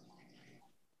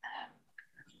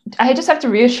I just have to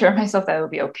reassure myself that it will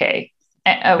be okay.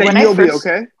 When you'll be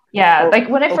okay? Yeah. Like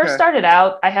when I first started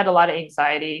out, I had a lot of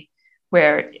anxiety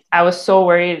where I was so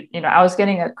worried, I was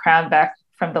getting a crown back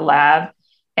from the lab.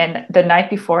 And the night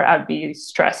before I'd be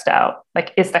stressed out.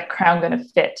 Like, is that crown going to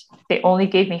fit? They only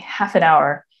gave me half an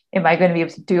hour. Am I going to be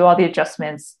able to do all the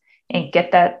adjustments and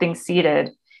get that thing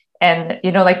seated? And,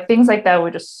 like things like that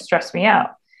would just stress me out.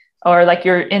 Or like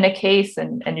you're in a case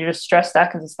and you're just stressed out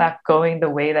because it's not going the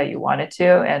way that you want it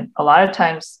to. And a lot of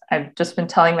times I've just been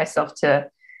telling myself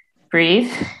to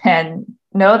breathe and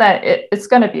know that it's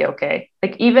going to be okay.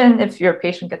 Like, even if your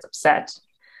patient gets upset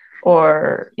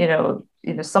or,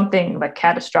 something like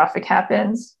catastrophic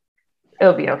happens,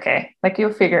 it'll be okay. Like,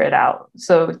 you'll figure it out.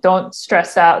 So don't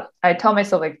stress out. I tell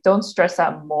myself, like, don't stress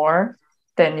out more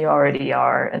than you already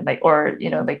are. And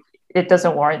it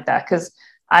doesn't warrant that, because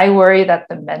I worry that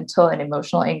the mental and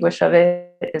emotional anguish of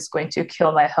it is going to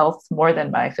kill my health more than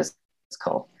my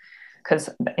physical. Because,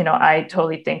 I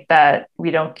totally think that we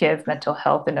don't give mental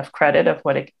health enough credit of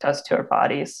what it does to our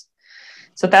bodies.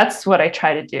 So that's what I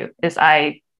try to do, is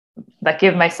I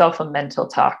give myself a mental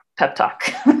pep talk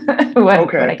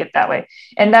when I get that way.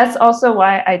 And that's also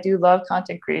why I do love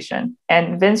content creation.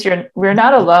 And Vince, we're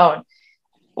not alone.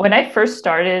 When I first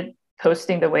started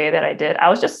posting the way that I did, I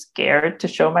was just scared to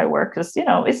show my work because,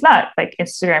 it's not like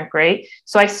Instagram great.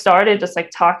 So I started just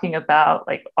like talking about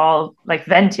like all like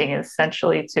venting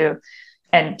essentially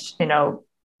and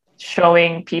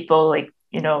showing people like,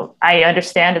 I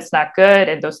understand it's not good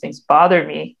and those things bother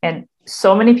me. And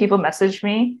so many people message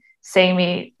me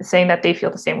saying that they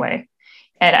feel the same way.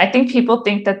 And I think people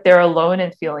think that they're alone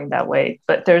in feeling that way,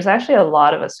 but there's actually a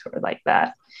lot of us who are like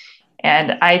that.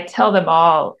 And I tell them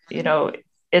all,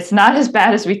 it's not as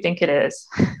bad as we think it is.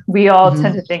 We all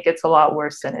tend to think it's a lot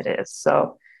worse than it is.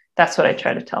 So that's what I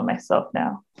try to tell myself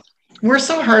now. We're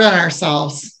so hard on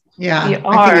ourselves. Yeah. We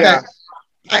are.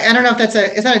 I don't know if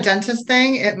is that a dentist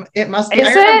thing? It must be.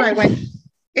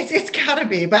 It's gotta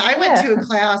be, but I went to a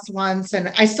class once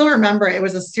and I still remember it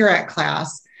was a CIREC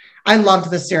class. I loved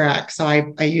the CIREC, so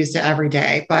I used it every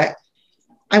day, but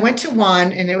I went to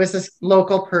one and it was this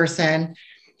local person.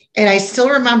 And I still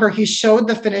remember he showed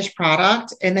the finished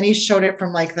product and then he showed it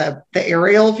from like the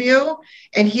aerial view,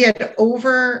 and he had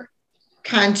over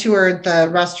contoured the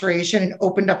restoration and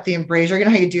opened up the embrasure. You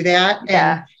know how you do that?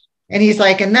 Yeah. And he's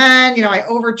like, and then, I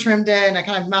over trimmed it and I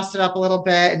kind of messed it up a little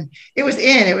bit, and it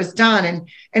was done.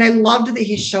 And I loved that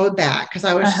he showed that, because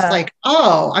I was just like,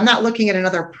 oh, I'm not looking at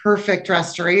another perfect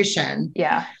restoration.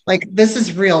 Yeah. Like, this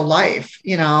is real life,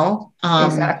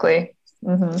 Exactly.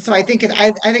 So I think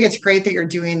I think it's great that you're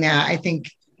doing that. I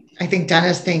think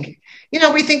dentists think,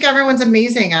 we think everyone's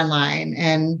amazing online,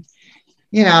 and,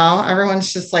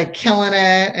 everyone's just like killing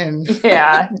it. And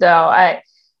yeah, no, I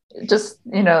just,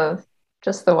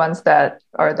 just the ones that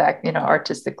are that,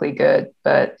 artistically good.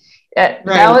 But that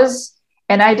was,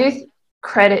 and I do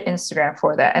credit Instagram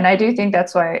for that. And I do think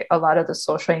that's why a lot of the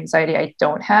social anxiety I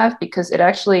don't have, because it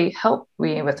actually helped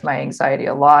me with my anxiety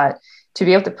a lot, to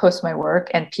be able to post my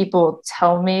work and people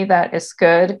tell me that it's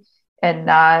good, and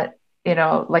not,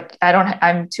 like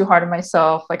I'm too hard on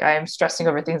myself. Like, I am stressing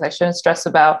over things I shouldn't stress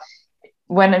about.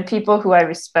 When people who I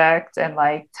respect and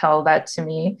like tell that to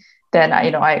me, then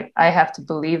I have to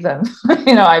believe them.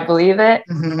 I believe it.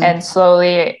 And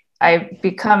slowly I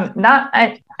become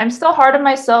I'm still hard on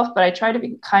myself, but I try to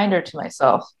be kinder to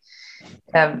myself.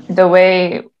 The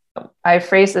way I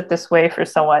phrase it this way for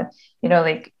someone,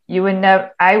 like,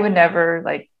 I would never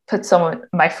like put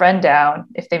my friend down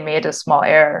if they made a small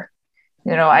error.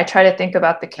 I try to think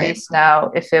about the case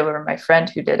now, if it were my friend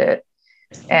who did it,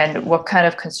 and what kind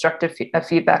of constructive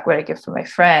feedback would I give for my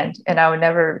friend? And I would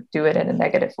never do it in a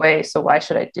negative way. So why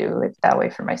should I do it that way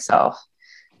for myself?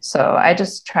 So I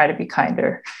just try to be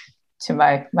kinder to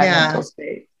my mental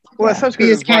state. Well, that's be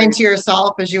as kind to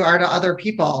yourself as you are to other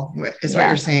people, is what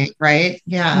you're saying, right?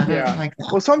 Yeah. Yeah. I like that.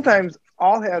 Well, sometimes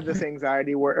I'll have this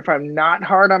anxiety where if I'm not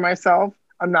hard on myself,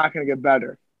 I'm not going to get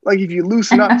better. Like, if you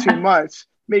loosen up too much,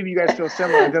 maybe you guys feel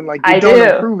similar. Then like you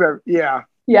don't improve.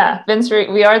 Yeah, Vince,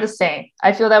 we are the same.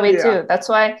 I feel that way too. That's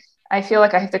why I feel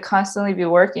like I have to constantly be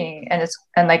working, and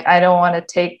like, I don't want to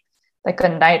take like a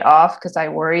night off, because I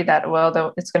worry that,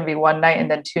 well, it's going to be one night and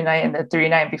then 2 nights and then 3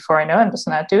 nights before I know I'm just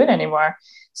not doing it anymore.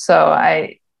 So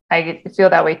I feel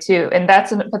that way too. And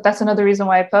but that's another reason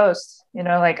why I post,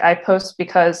 like, I post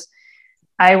because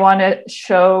I want to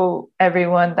show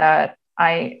everyone that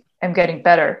I am getting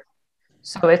better.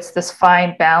 So it's this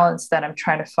fine balance that I'm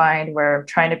trying to find, where I'm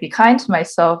trying to be kind to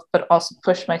myself, but also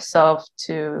push myself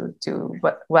to do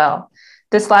well.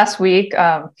 This last week,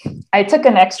 I took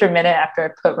an extra minute after I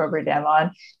put rubber dam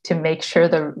on to make sure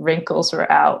the wrinkles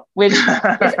were out, which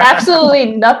is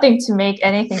absolutely nothing to make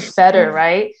anything better,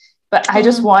 right? But I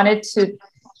just wanted to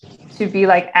be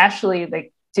like, Ashley,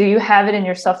 like, do you have it in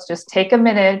yourself to just take a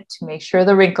minute to make sure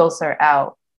the wrinkles are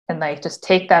out, and like, just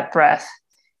take that breath?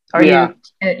 Are you,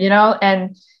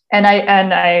 and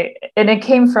it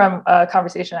came from a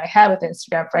conversation I had with an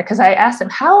Instagram friend, because I asked him,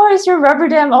 how is your rubber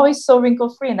dam always so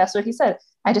wrinkle free? And that's what he said.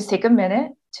 I just take a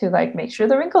minute to like make sure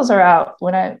the wrinkles are out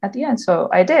at the end. So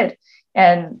I did.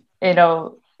 And,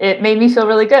 it made me feel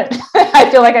really good. I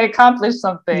feel like I accomplished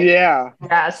something. Yeah.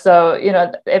 So,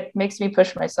 it makes me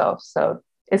push myself. So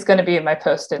it's going to be in my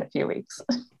post in a few weeks.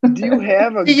 Do you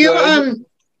have a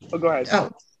go ahead.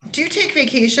 Oh, do you take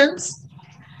vacations?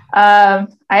 I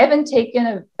haven't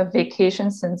taken a vacation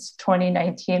since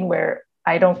 2019, where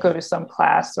I don't go to some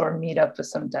class or meet up with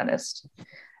some dentist.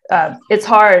 It's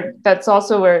hard. That's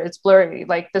also where it's blurry.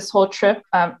 Like, this whole trip,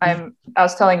 I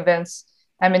was telling Vince,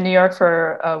 I'm in New York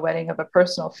for a wedding of a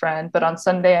personal friend, but on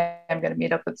Sunday I'm going to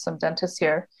meet up with some dentists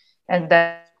here. And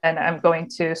then I'm going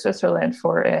to Switzerland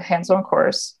for a hands-on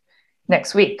course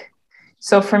next week.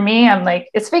 So for me, I'm like,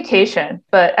 it's vacation,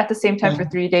 but at the same time, for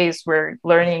 3 days, we're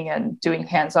learning and doing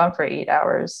hands-on for 8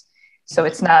 hours. So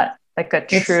it's not like a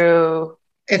true.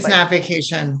 It's not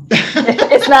vacation.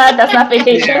 That's not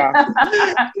vacation.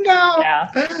 No.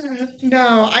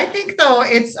 I think though,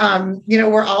 it's,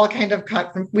 we're all kind of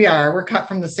we're cut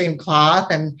from the same cloth,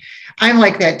 and I'm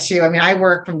like that too. I mean, I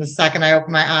work from the second I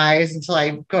open my eyes until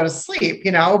I go to sleep,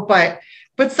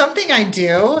 but something I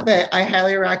do that I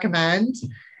highly recommend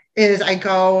is I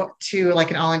go to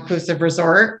like an all-inclusive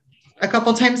resort a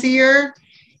couple times a year,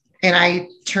 and I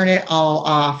turn it all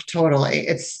off totally.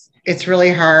 It's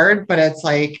really hard, but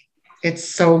it's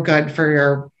so good for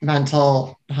your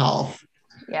mental health.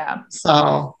 Yeah.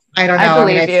 So I don't know. I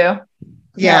believe you.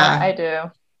 Yeah, I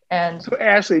do. And so,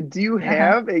 Ashley, do you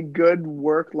have a good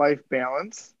work-life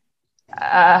balance?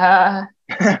 My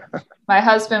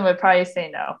husband would probably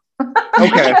say no.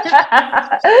 Okay.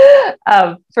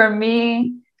 For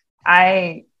me,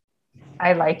 I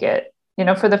like it.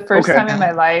 For the first time in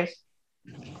my life,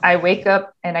 I wake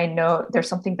up and I know there's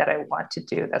something that I want to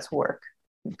do that's work.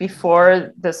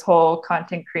 Before this whole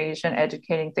content creation,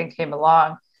 educating thing came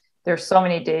along, there's so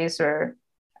many days where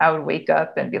I would wake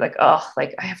up and be like, oh,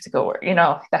 like I have to go work, you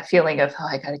know, that feeling of, oh,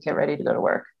 I got to get ready to go to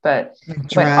work. But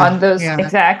when on those,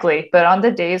 exactly. But on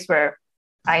the days where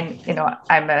I'm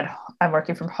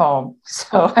working from home,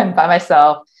 so I'm by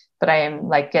myself, but I am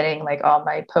like getting like all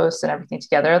my posts and everything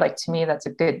together. Like to me, that's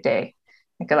a good day.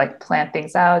 I could like plan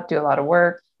things out, do a lot of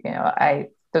work. You know,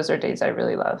 those are days I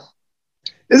really love.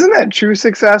 Isn't that true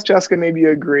success, Jessica? Maybe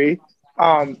you agree.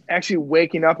 Actually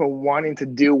waking up and wanting to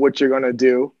do what you're going to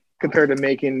do compared to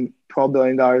making $12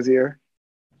 billion a year.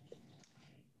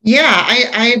 Yeah,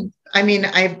 I mean,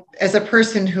 as a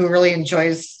person who really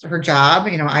enjoys her job,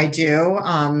 you know, I do.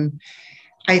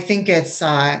 I think it's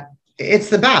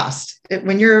the best.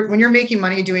 When you're making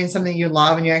money doing something you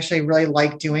love and you actually really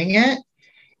like doing it,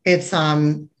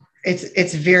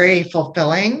 it's very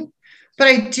fulfilling. But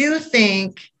I do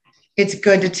think it's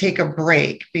good to take a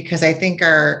break, because I think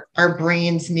our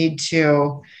brains need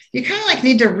to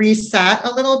reset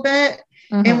a little bit.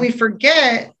 Mm-hmm. And we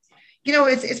forget, you know,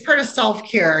 it's part of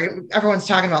self-care. Everyone's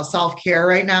talking about self-care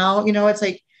right now. You know, it's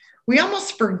like we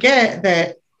almost forget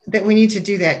that we need to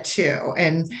do that too.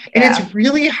 And it's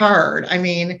really hard. I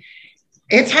mean,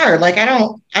 it's hard. Like I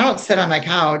don't sit on my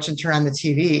couch and turn on the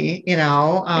TV, you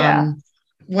know,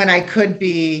 when I could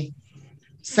be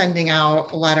sending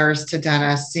out letters to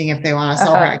dentists, seeing if they want to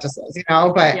sell practices, you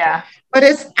know, but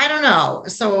I don't know.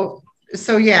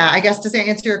 So yeah, I guess, does that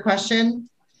answer your question?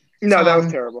 No, that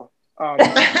was terrible.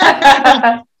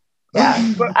 Yeah.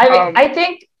 But, I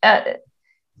think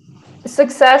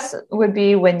success would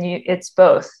be when it's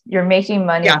both. You're making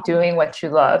money doing what you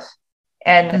love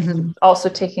and also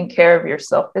taking care of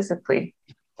yourself physically,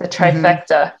 the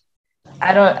trifecta.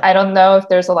 I don't know if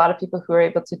there's a lot of people who are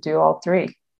able to do all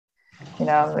three. You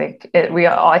know, like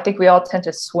I think we all tend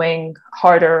to swing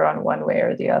harder on one way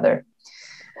or the other.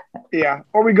 Yeah.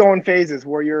 Or we go in phases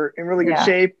where you're in really good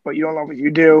shape, but you don't know what you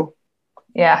do.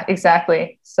 Yeah,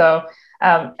 exactly. So,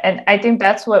 and I think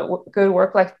that's what good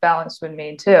work-life balance would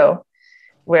mean too,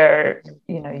 where,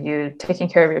 you know, you taking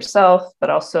care of yourself, but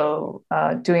also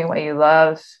doing what you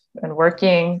love and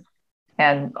working,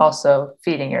 and also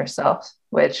feeding yourself,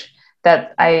 which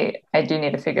that I do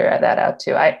need to figure that out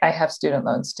too. I have student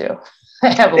loans too.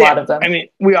 I have a lot of them. I mean,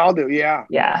 we all do. Yeah.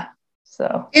 Yeah.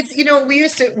 So it's, you know, we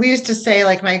used to say,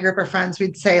 like, my group of friends,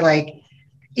 we'd say like,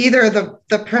 either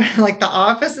the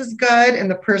office is good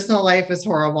and the personal life is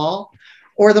horrible,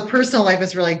 or the personal life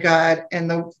is really good and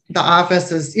the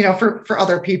office is, you know, for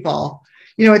other people,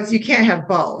 you know, you can't have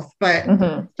both, but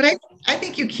I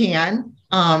think you can.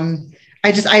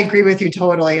 I agree with you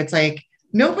totally. It's like,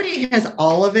 nobody has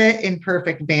all of it in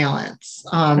perfect balance.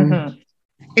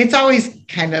 It's always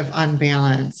kind of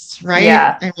unbalanced, right?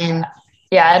 Yeah. I mean,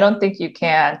 I don't think you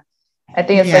can. I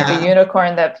think it's like a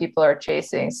unicorn that people are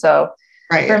chasing. So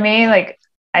for me, like,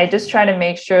 I just try to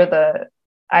make sure that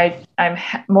I'm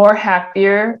more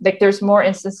happier. Like, there's more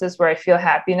instances where I feel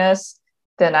happiness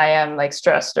than I am like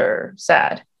stressed or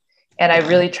sad. And I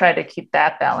really try to keep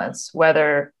that balance,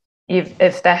 whether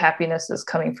if that happiness is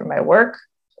coming from my work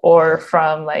or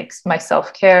from like my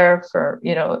self-care, for,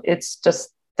 you know, it's just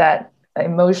that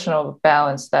emotional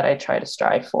balance that I try to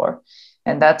strive for.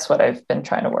 And that's what I've been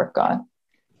trying to work on.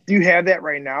 Do you have that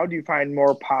right now? Do you find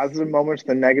more positive moments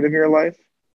than negative in your life?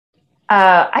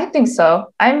 I think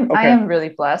so. I am really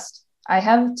blessed. I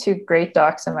have 2 great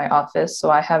docs in my office, so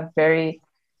I have very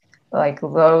like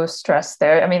low stress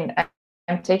there. I mean,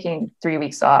 I'm taking 3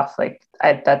 weeks off. Like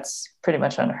that's pretty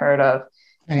much unheard of.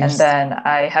 Nice. And then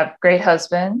I have great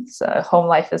husbands. Home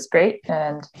life is great,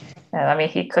 and I mean,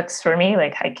 he cooks for me.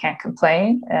 Like, I can't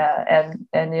complain.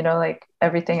 And you know, like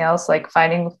everything else, like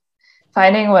finding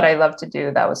what I love to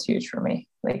do, that was huge for me.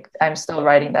 Like, I'm still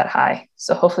riding that high,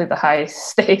 so hopefully the high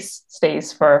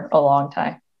stays for a long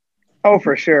time. Oh,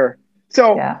 for sure.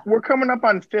 So we're coming up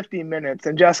on 50 minutes,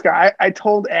 and Jessica, I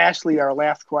told Ashley our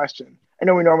last question. I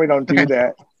know we normally don't do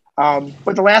that,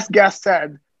 but the last guest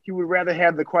said he would rather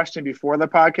have the question before the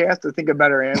podcast to think of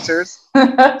better answers.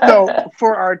 So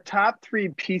for our top 3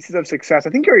 pieces of success,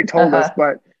 I think you already told us,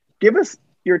 but give us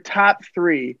your top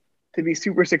 3 to be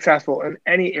super successful in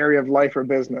any area of life or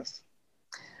business.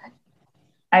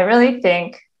 I really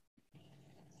think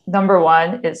number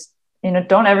 1 is, you know,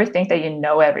 don't ever think that you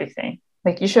know everything.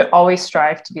 Like, you should always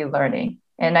strive to be learning.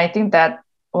 And I think that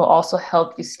will also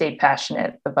help you stay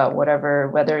passionate about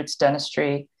whether it's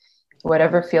dentistry,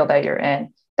 whatever field that you're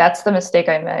in. That's the mistake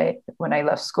I made when I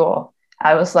left school.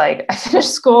 I was like, I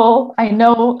finished school, I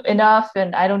know enough,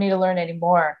 and I don't need to learn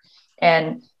anymore.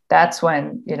 And that's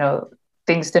when, you know,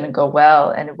 things didn't go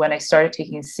well. And when I started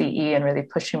taking CE and really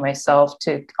pushing myself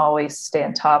to always stay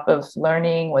on top of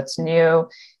learning what's new,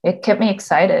 it kept me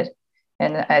excited.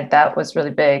 And that was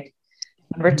really big.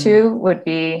 Number two would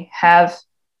be have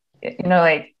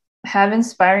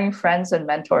inspiring friends and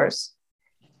mentors.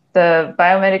 The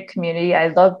biomedic community, I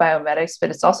love biomedics, but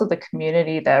it's also the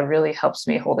community that really helps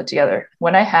me hold it together.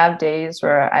 When I have days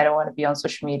where I don't want to be on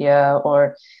social media,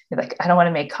 or like I don't want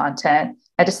to make content,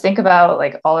 I just think about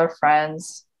like all our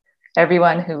friends,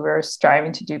 everyone who are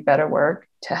striving to do better work,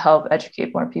 to help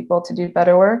educate more people to do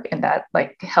better work. And that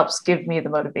like helps give me the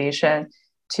motivation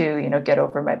to, get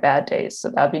over my bad days. So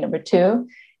that'd be number two.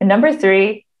 And number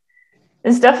three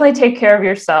is definitely take care of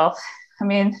yourself. I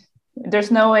mean,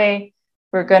 there's no way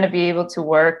we're going to be able to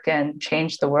work and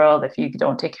change the world if you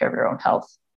don't take care of your own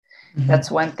health. That's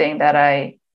one thing that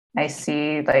I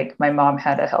see. Like my mom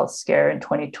had a health scare in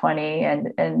 2020,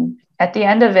 and at the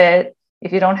end of it,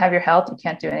 if you don't have your health, you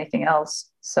can't do anything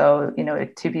else. So,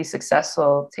 to be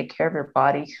successful, take care of your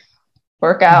body,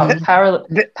 work out, power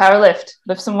lift,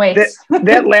 lift some weights.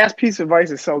 That last piece of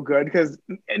advice is so good because,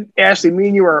 Ashley, me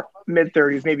and you are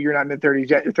mid-30s. Maybe you're not mid-30s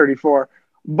yet, you're 34.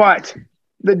 But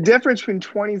the difference between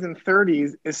 20s and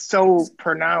 30s is so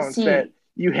pronounced that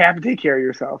you have to take care of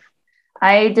yourself.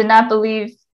 I did not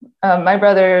believe my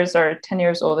brothers are 10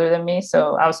 years older than me.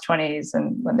 So I was 20s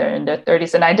and when they're in their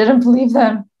 30s, and I didn't believe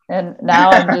them. And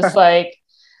now I'm just like,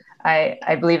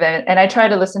 I believe it. And I try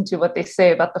to listen to what they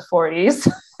say about the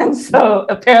 40s. And so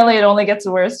apparently it only gets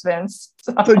worse, Vince.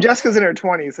 So Jessica's in her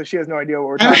 20s, so she has no idea what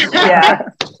we're talking about. Yeah.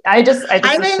 I just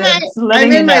I'm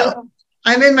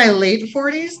in my late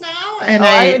 40s now, and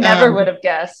I never would have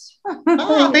guessed.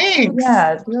 Oh, thanks.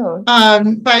 Yeah. No.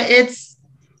 But it's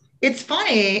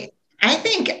funny. I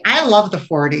think I love the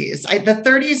 40s.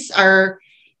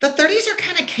 The 30s are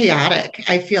kind of chaotic.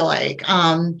 I feel like,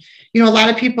 a lot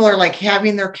of people are like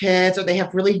having their kids, or they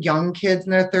have really young kids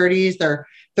in their 30s.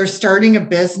 They're starting a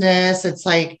business. It's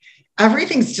like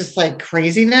everything's just like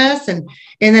craziness, and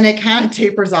then it kind of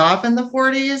tapers off in the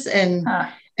 40s, and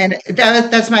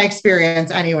that's my experience,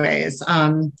 anyways.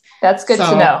 That's good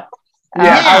to know.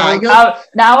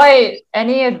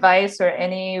 Any advice or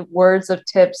any words of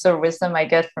tips or wisdom I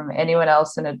get from anyone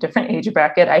else in a different age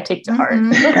bracket, I take to heart.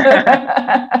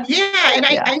 I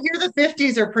hear the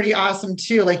 50s are pretty awesome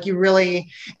too. Like you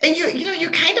really, and you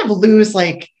kind of lose,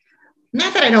 like,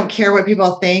 not that I don't care what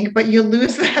people think, but you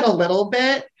lose that a little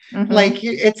bit. Like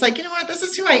it's like, what, this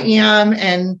is who I am.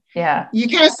 And you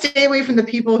kind of stay away from the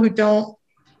people who don't,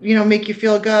 make you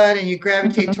feel good, and you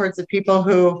gravitate towards the people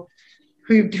who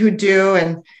do.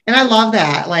 And I love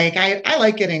that. Like, I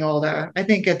like getting older. I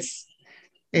think it's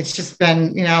just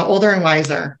been, older and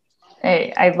wiser.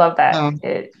 Hey, I love that.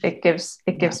 It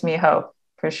gives me hope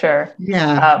for sure.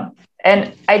 Yeah.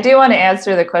 And I do want to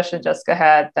answer the question Jessica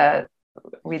had that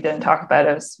we didn't talk about,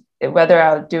 is whether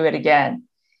I would do it again.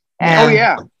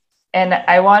 And, and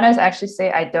I want to actually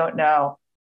say, I don't know.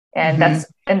 And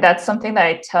that's something that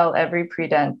I tell every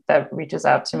pre-dent that reaches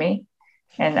out to me.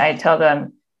 And I tell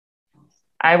them,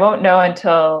 I won't know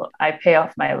until I pay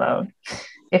off my loan.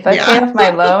 If I pay off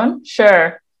my loan,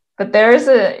 sure. But there's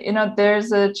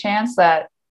a chance that,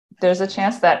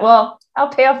 well, I'll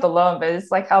pay off the loan, but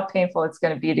it's like how painful it's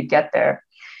going to be to get there.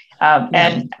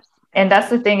 And that's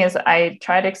the thing, is I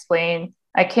try to explain,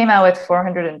 I came out with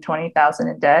 $420,000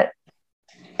 in debt,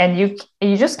 and you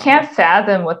just can't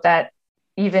fathom what that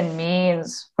even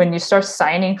means when you start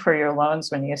signing for your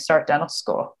loans, when you start dental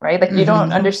school, right? Like you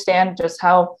don't understand just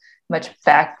how much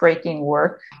backbreaking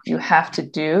work you have to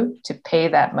do to pay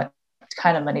that much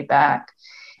kind of money back.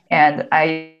 And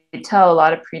I tell a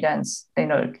lot of pre-dents,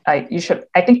 I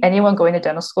think anyone going to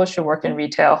dental school should work in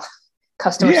retail,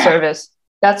 customer service.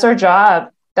 That's our job.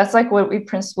 That's like what we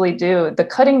principally do. The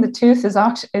cutting the tooth is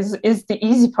the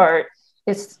easy part.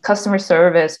 It's customer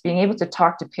service, being able to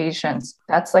talk to patients.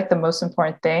 That's like the most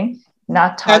important thing,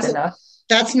 not taught enough.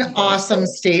 That's an awesome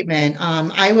statement.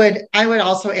 I would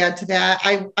also add to that.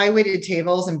 I waited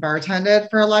tables and bartended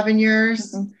for 11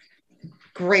 years.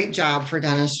 Great job for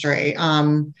dentistry.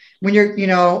 When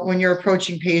you're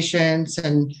approaching patients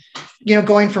and,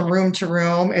 going from room to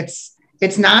room, it's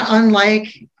not unlike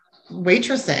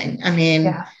waitressing. I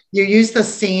mean, you use the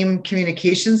same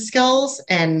communication skills,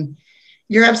 and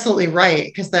you're absolutely right.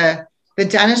 Because the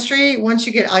dentistry, once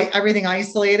you get everything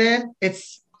isolated,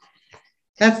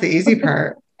 that's the easy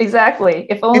part. Exactly.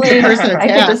 If only I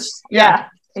could just,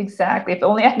 exactly. If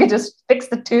only I could just fix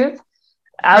the tooth,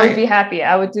 I would be happy.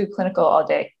 I would do clinical all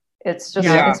day. It's just,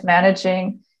 it's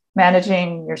managing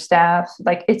your staff.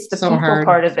 Like it's the people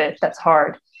part of it that's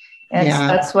hard. And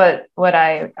that's what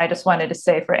I just wanted to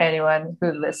say for anyone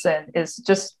who listened, is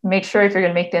just make sure if you're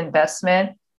going to make the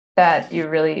investment that you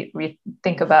really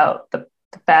think about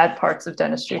the bad parts of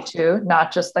dentistry too,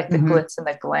 not just like the Mhm. glitz and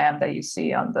the glam that you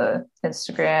see on the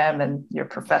Instagram and your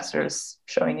professors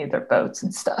showing you their boats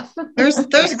and stuff. There's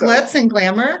glitz and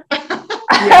glamour.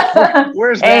 Yeah,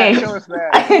 where's that? Hey, Show us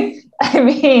that. I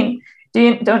mean,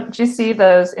 don't you see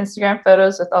those Instagram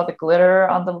photos with all the glitter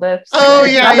on the lips? Oh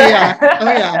and yeah, yeah, yeah.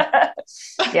 Oh yeah.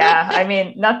 Yeah, I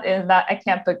mean, not I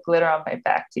can't put glitter on my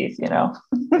back teeth, you know.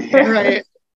 Right.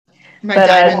 My But,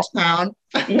 diamond crown.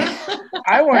 Yeah.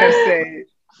 I want to say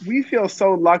we feel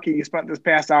so lucky you spent this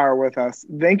past hour with us.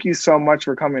 Thank you so much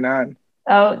for coming on.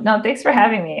 Oh, no, thanks for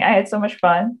having me. I had so much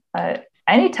fun.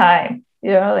 Anytime,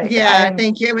 you know, like Yeah,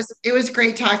 thank you. It was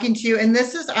great talking to you. And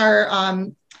this is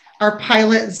our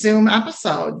pilot Zoom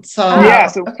episode. So yeah,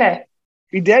 so okay.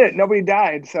 We did it. Nobody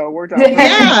died. So it worked out.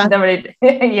 Yeah. Nobody,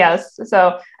 yes.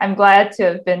 So I'm glad to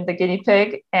have been the guinea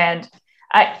pig, and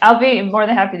I'll be more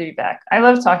than happy to be back. I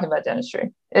love talking about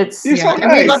dentistry. It's You're so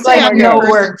nice. We'd love it's to have like you in no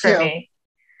person, work for too. me.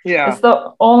 Yeah. It's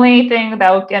the only thing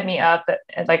that will get me up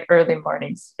at like early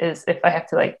mornings is if I have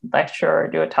to like lecture or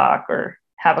do a talk or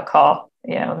have a call.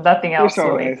 You know, nothing else so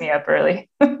will nice. wake me up early.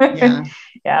 Yeah.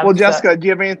 Yeah. Well, Jessica, do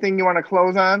you have anything you want to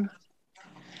close on?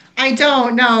 I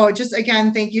don't know. Just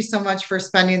again, thank you so much for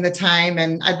spending the time,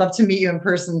 and I'd love to meet you in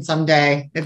person someday.